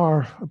 And there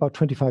are about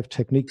 25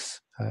 techniques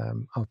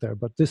out there,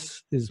 but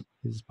this is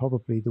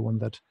probably the one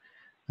that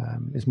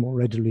is more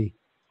readily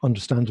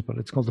understandable.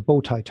 It's called the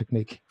bow tie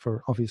technique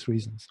for obvious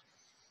reasons.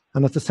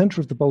 And at the center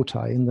of the bow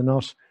tie, in the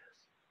knot,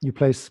 you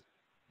place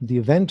the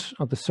event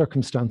or the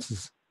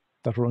circumstances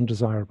that are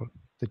undesirable,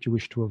 that you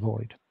wish to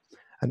avoid.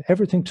 And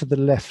everything to the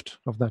left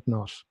of that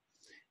knot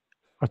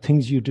are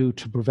things you do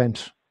to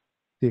prevent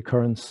the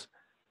occurrence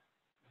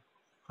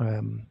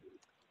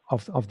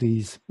of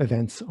these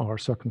events or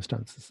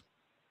circumstances.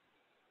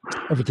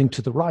 Everything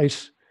to the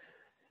right,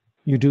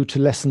 you do to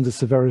lessen the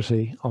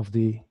severity of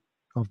the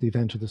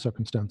event or the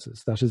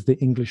circumstances. That is the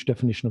English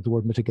definition of the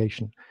word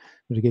mitigation.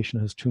 Mitigation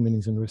has two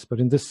meanings in risk, but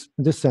in this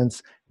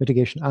sense,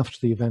 mitigation after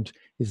the event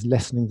is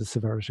lessening the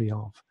severity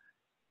of.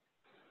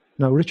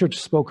 Now, Richard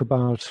spoke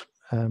about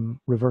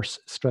reverse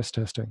stress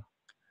testing,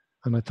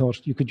 and I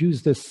thought you could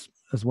use this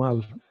as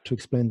well to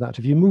explain that.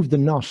 If you move the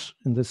knot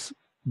in this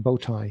bow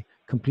tie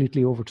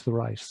completely over to the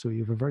right, so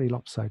you have a very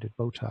lopsided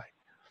bow tie,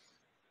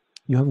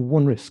 you have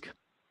one risk,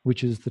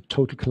 which is the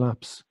total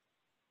collapse,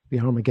 the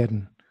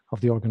Armageddon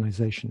of the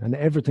organization. And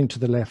everything to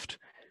the left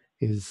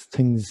is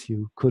things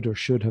you could or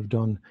should have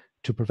done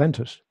to prevent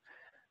it.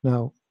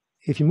 Now,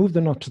 if you move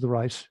the knot to the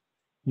right,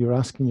 you're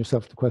asking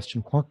yourself the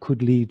question, what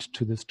could lead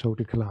to this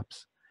total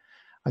collapse?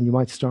 And you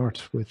might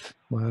start with,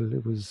 well,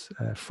 it was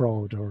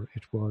fraud, or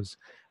it was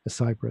a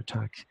cyber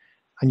attack.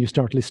 And you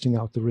start listing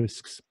out the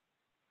risks.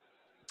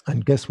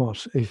 And guess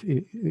what?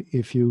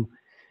 If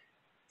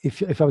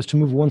I was to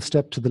move one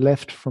step to the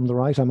left from the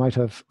right, I might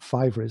have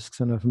 5 risks.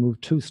 And if I move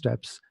 2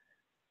 steps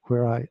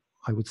where I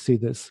would see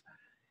this,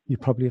 you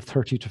probably have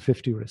 30 to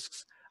 50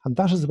 risks. And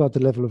that is about the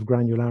level of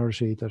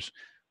granularity that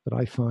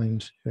I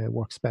find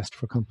works best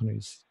for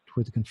companies,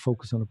 where they can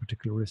focus on a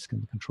particular risk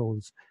and the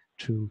controls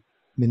to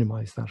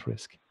minimize that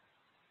risk.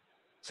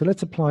 So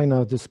let's apply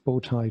now this bow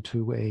tie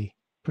to a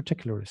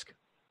particular risk,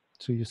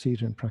 so you see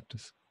it in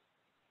practice.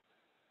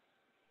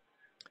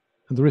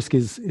 And the risk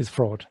is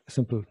fraud,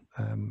 simple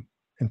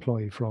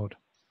employee fraud.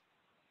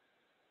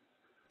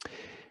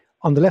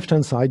 On the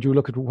left-hand side, you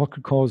look at what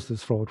could cause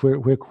this fraud,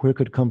 where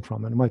could it come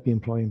from? And it might be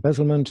employee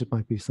embezzlement, it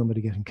might be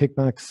somebody getting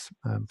kickbacks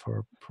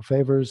for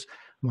favors,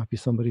 it might be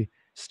somebody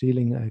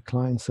stealing a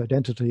client's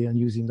identity and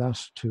using that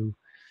to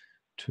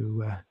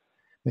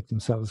make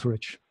themselves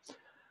rich.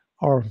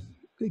 Or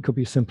it could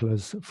be as simple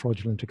as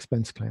fraudulent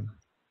expense claim.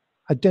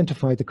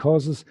 Identify the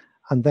causes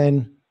and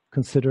then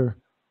consider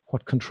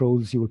what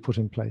controls you will put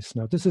in place.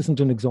 Now, this isn't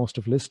an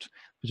exhaustive list,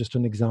 but just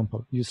an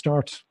example. You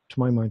start, to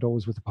my mind,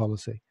 always with a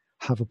policy.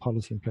 Have a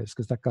policy in place,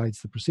 because that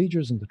guides the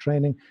procedures and the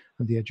training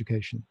and the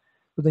education.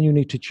 But then you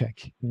need to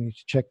check. You need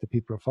to check that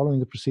people are following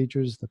the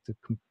procedures, that the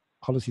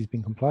policy is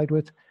being complied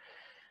with.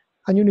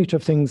 And you need to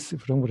have things,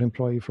 if we're talking about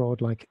employee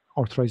fraud, like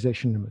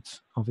authorization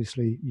limits.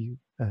 Obviously,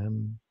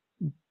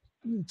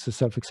 it's a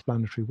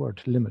self-explanatory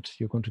word, limit.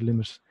 You're going to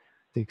limit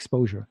the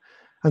exposure.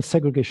 And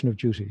segregation of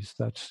duties,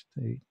 that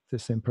the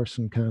same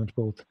person can't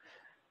both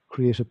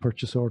create a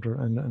purchase order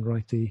and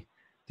write the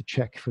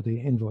check for the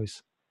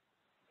invoice.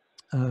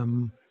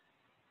 Some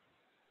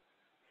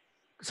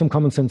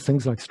common sense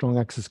things like strong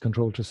access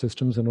control to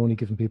systems and only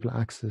giving people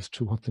access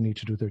to what they need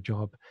to do their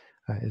job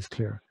is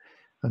clear.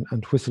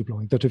 And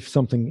whistleblowing, that if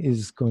something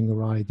is going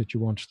awry, that you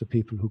want the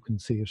people who can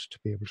see it to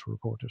be able to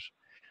report it.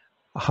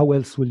 How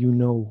else will you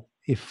know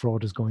if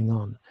fraud is going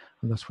on?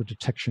 And that's where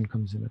detection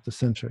comes in at the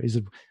center. Is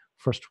it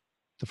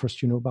the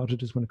first you know about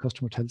it is when a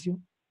customer tells you?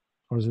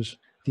 Or is it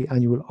the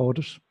annual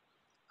audit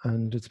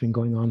and it's been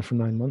going on for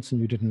 9 months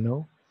and you didn't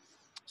know?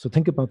 So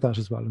think about that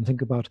as well, and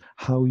think about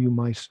how you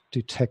might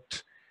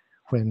detect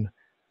when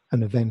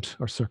an event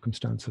or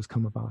circumstance has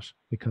come about.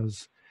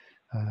 Because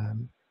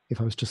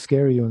if I was to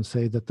scare you and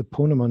say that the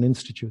Ponemon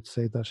Institute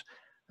say that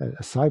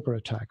a cyber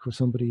attack where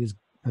somebody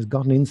has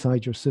gotten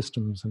inside your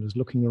systems and is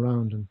looking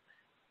around and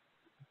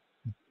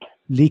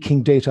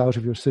leaking data out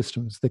of your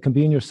systems, they can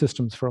be in your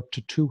systems for up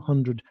to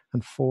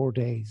 204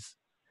 days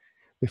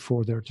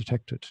before they're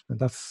detected. And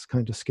that's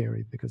kind of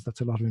scary, because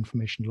that's a lot of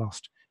information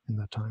lost in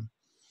that time.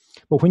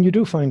 But when you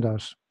do find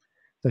out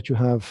that you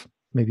have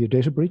maybe a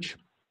data breach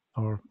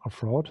or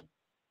fraud,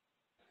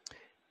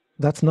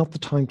 that's not the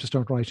time to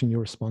start writing your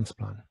response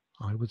plan.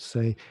 I would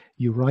say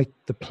you write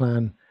the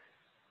plan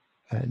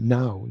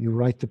now. You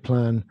write the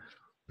plan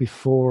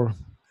before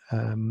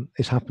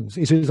it happens.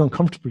 It is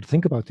uncomfortable to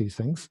think about these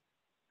things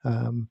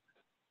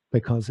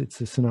because it's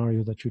a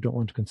scenario that you don't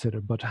want to consider,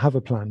 but have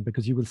a plan,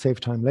 because you will save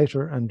time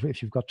later. And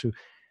if you've got to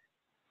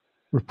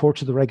report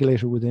to the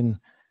regulator within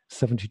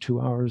 72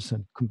 hours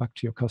and come back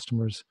to your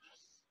customers,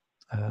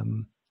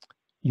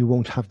 you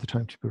won't have the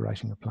time to be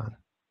writing a plan.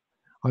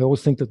 I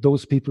always think that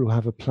those people who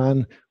have a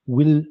plan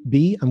will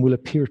be and will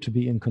appear to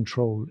be in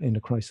control in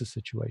a crisis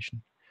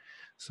situation.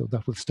 So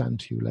that will stand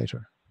to you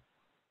later.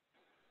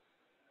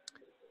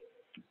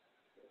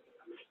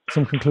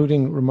 Some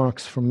concluding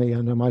remarks from me,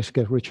 and I might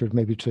get Richard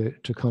maybe to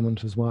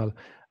comment as well.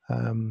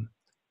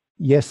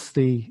 Yes,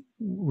 the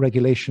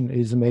regulation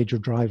is a major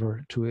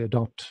driver to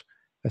adopt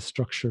a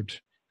structured,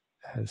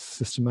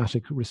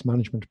 systematic risk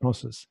management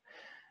process.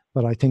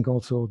 But I think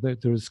also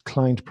that there's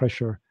client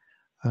pressure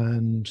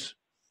and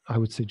I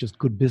would say just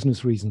good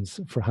business reasons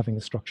for having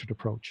a structured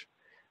approach.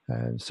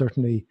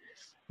 Certainly,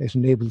 it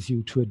enables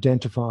you to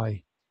identify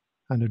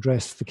and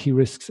address the key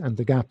risks and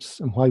the gaps.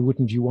 And why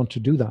wouldn't you want to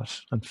do that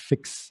and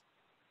fix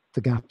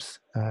the gaps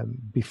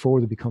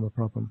before they become a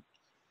problem?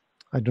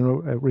 I don't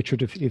know,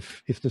 Richard,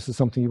 if this is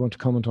something you want to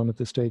comment on at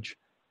this stage.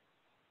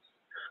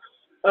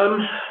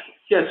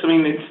 Yes, I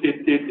mean,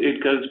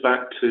 it goes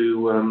back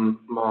to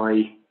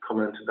my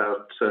comment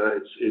about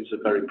it's a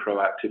very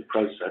proactive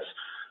process.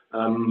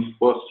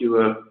 Whilst you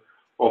were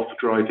off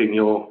driving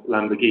your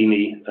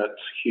Lamborghini at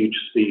huge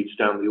speeds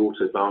down the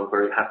autobahn,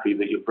 very happy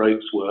that your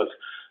brakes worked.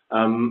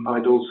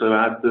 I'd also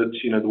add that,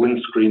 you know, the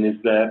windscreen is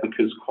there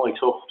because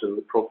quite often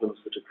the problems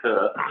that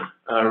occur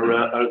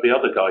are the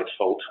other guy's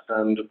fault.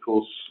 And of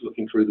course,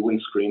 looking through the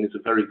windscreen is a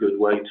very good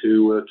way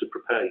to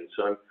prepare you.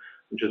 So I'm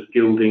just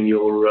gilding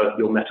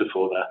your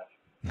metaphor there.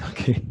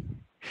 Okay,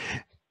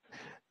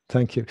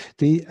 thank you.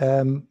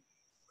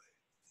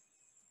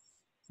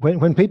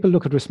 When people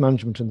look at risk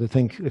management and they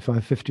think, if I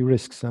have 50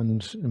 risks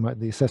and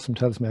the assessment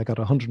tells me I got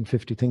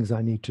 150 things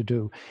I need to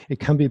do,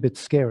 it can be a bit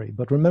scary.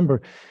 But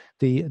remember,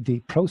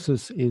 the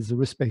process is a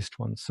risk-based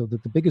one, so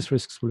that the biggest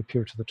risks will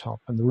appear to the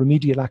top, and the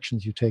remedial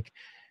actions you take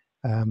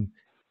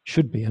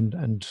should be, and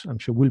I'm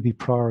sure will be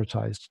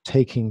prioritized,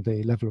 taking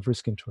the level of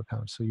risk into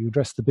account. So you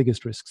address the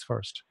biggest risks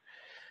first.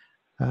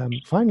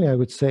 Finally, I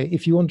would say,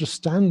 if you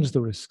understand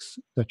the risks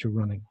that you're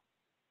running,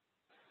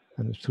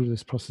 and through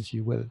this process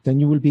you will, then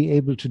you will be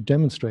able to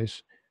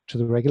demonstrate to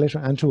the regulator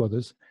and to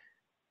others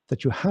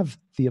that you have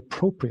the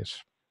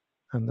appropriate,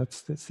 and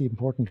that's the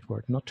important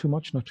word, not too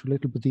much, not too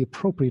little, but the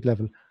appropriate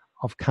level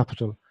of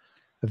capital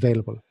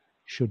available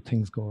should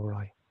things go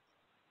awry.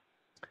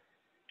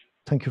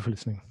 Thank you for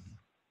listening.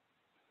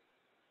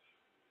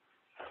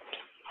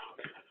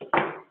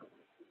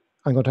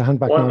 I'm going to hand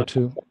back now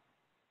to...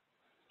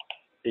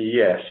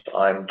 Yes,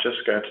 I'm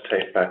just going to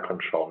take back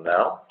control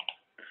now.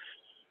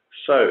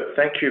 So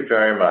thank you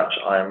very much.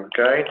 I'm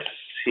going to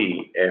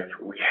see if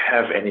we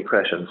have any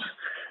questions.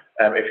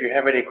 If you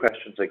have any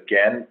questions,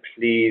 again,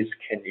 please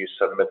can you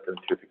submit them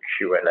through the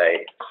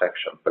Q&A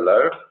section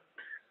below.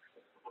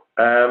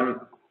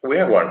 We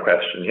have one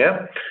question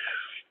here.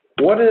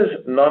 What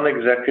is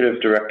non-executive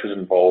directors'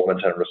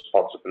 involvement and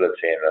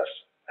responsibility in this?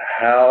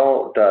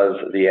 How does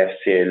the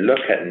FCA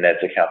look at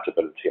net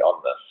accountability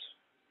on this?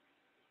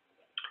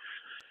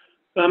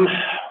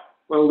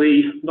 Well,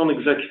 the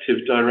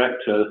non-executive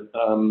director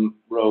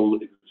role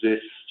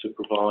exists to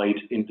provide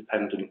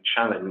independent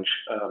challenge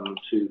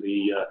to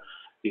the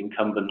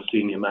incumbent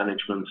senior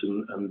management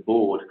and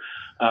board.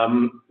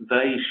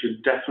 They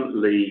should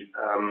definitely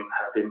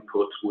have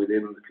input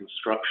within the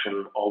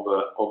construction of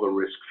a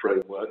risk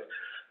framework.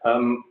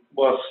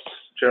 Whilst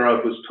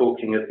Gerard was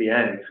talking at the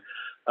end,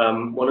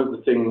 one of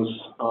the things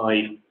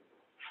I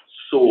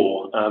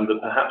saw that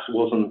perhaps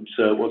wasn't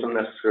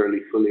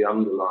necessarily fully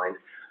underlined.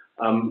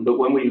 But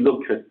when we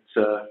look at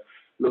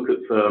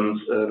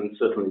firms, and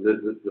certainly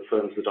the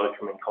firms that I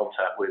come in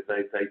contact with,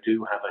 they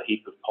do have a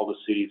heap of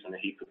policies and a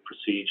heap of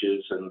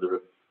procedures, and there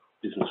are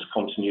business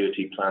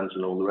continuity plans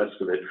and all the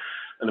rest of it.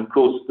 And of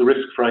course, the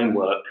risk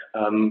framework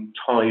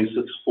ties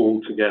us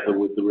all together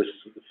with the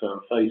risks that the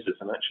firm faces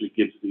and actually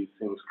gives these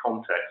things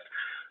context.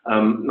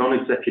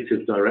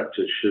 Non-executive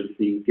directors should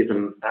be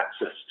given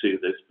access to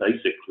this,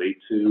 basically,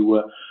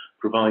 to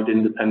provide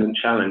independent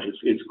challenge.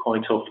 It's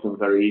quite often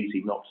very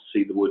easy not to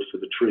see the wood for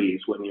the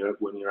trees when you're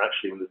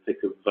actually in the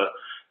thick of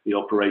the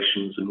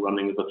operations and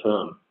running of a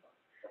firm.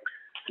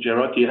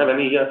 Gerard, do you have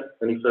any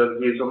further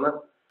views on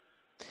that?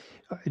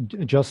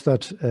 Just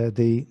that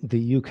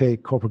the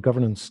UK Corporate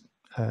Governance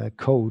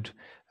Code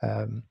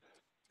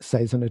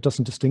says, and it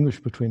doesn't distinguish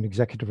between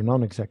executive and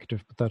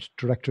non-executive, but that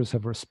directors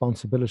have a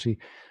responsibility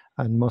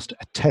and must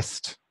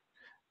attest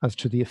as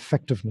to the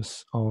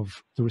effectiveness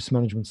of the risk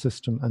management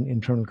system and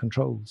internal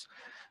controls.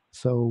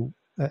 So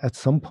at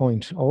some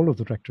point, all of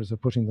the directors are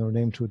putting their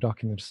name to a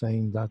document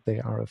saying that they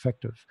are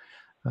effective.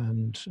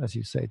 And as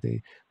you say,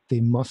 they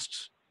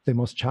must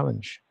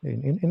challenge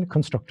in a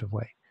constructive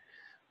way.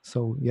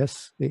 So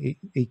yes,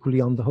 equally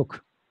on the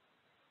hook.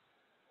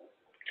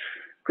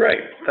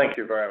 Great, thank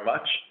you very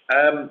much.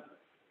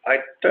 I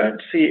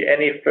don't see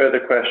any further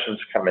questions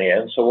coming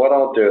in, so what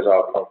I'll do is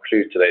I'll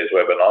conclude today's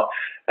webinar.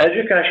 As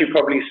you can actually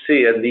probably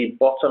see in the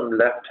bottom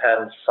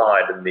left-hand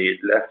side, in the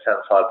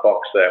left-hand side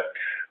box there,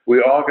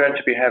 we are going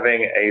to be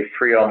having a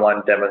free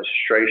online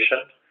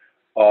demonstration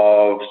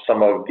of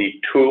some of the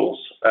tools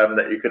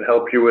that you can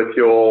help you with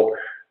your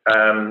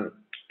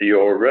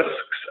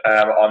risks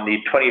on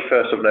the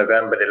 21st of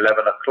November at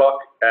 11 o'clock.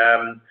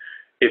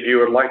 If you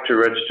would like to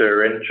register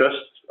your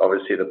interest,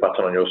 obviously the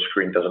button on your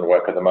screen doesn't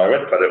work at the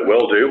moment, but it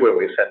will do when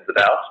we send it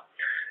out.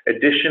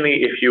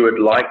 Additionally, if you would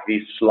like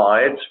these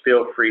slides,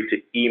 feel free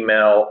to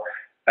email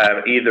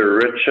either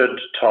Richard,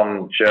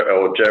 Tom,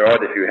 or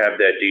Gerard if you have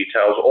their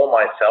details, or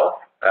myself.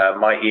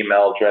 My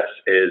email address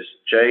is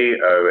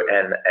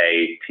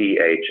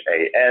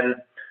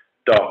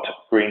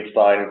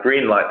jonathan.greenstein,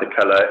 green like the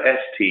color,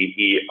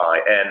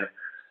 STEIN,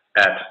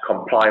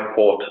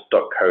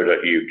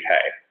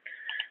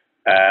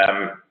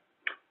 @complyport.co.uk.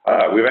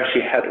 We've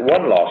actually had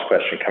one last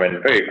question come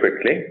in very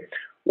quickly.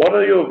 What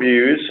are your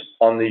views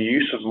on the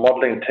use of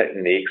modeling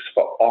techniques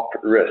for op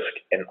risk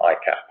in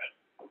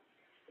ICAP?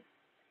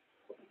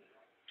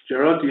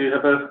 Gerard, do you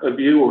have a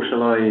view, or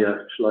shall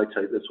I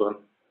take this one?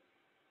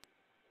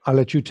 I'll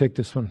let you take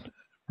this one,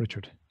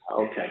 Richard.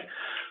 Okay.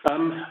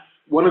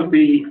 One of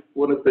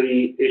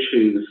the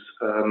issues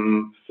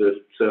that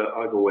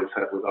I've always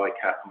had with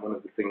ICAP, and one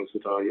of the things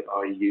that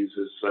I use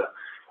as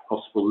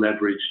possible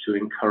leverage to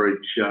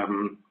encourage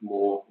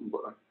more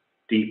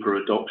deeper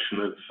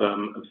adoption of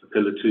the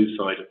Pillar 2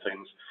 side of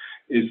things,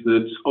 is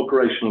that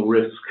operational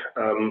risk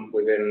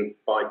within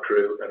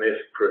BICRU and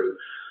IFCRU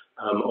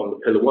on the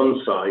Pillar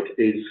 1 side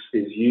is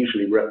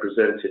usually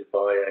represented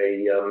by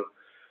a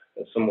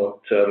somewhat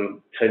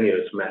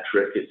tenuous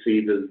metric. It's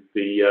either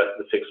the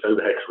fixed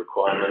overheads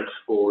requirement,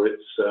 or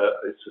it's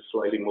a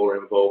slightly more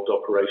involved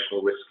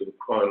operational risk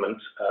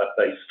requirement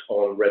based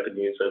on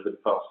revenues over the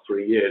past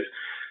 3 years.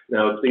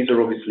 Now, these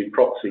are obviously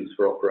proxies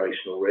for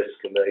operational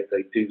risk, and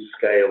they do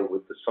scale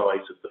with the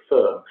size of the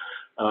firm.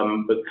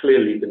 But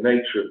clearly, the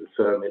nature of the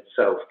firm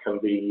itself can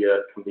be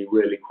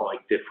really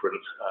quite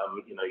different.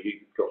 You know,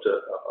 you've got a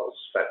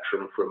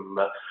spectrum from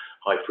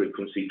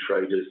high-frequency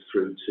traders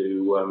through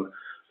to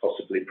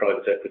possibly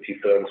private equity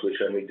firms which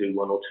only do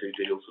 1 or 2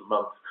 deals a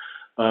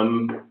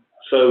month.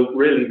 So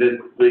really,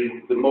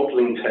 the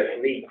modelling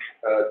technique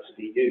to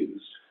be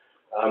used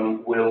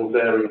will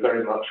vary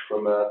very much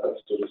from a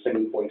sort of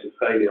single point of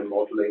failure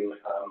modelling,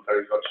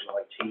 very much an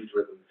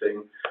IT-driven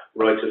thing,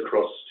 right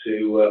across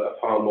to a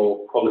far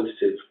more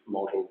qualitative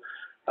model.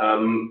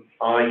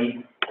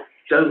 I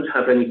don't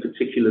have any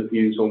particular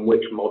views on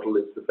which model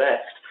is the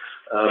best,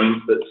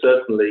 but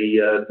certainly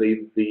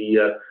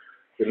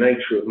the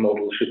nature of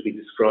models should be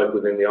described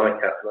within the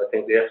ICAP, and I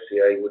think the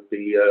FCA would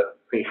be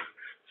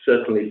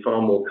certainly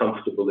far more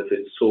comfortable if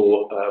it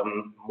saw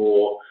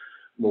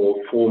more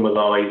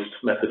formalised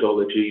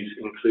methodologies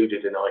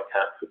included in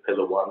ICAP for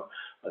Pillar 1.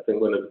 I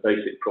think one of the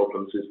basic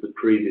problems is that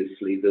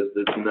previously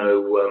there's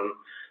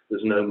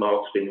no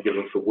marks being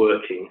given for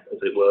working, as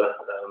it were,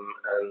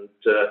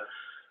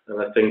 and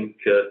I think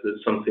that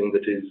something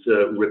that is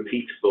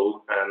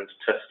repeatable and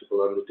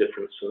testable under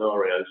different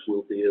scenarios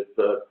will be of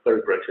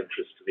very great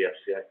interest to the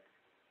FCA.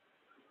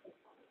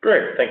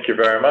 Great, thank you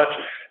very much.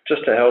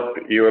 Just to help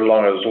you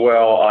along as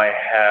well, I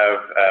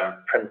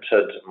have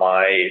printed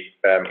my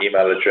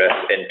email address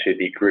into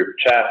the group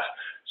chat,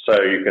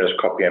 so you can just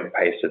copy and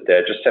paste it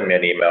there. Just send me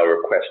an email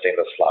requesting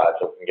the slides,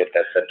 I can get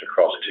that sent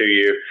across to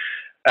you.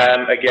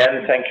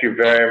 Again, thank you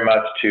very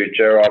much to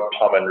Gerard,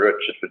 Tom and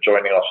Richard for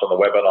joining us on the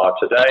webinar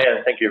today,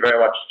 and thank you very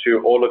much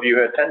to all of you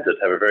who attended.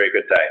 Have a very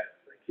good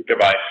day.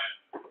 Goodbye.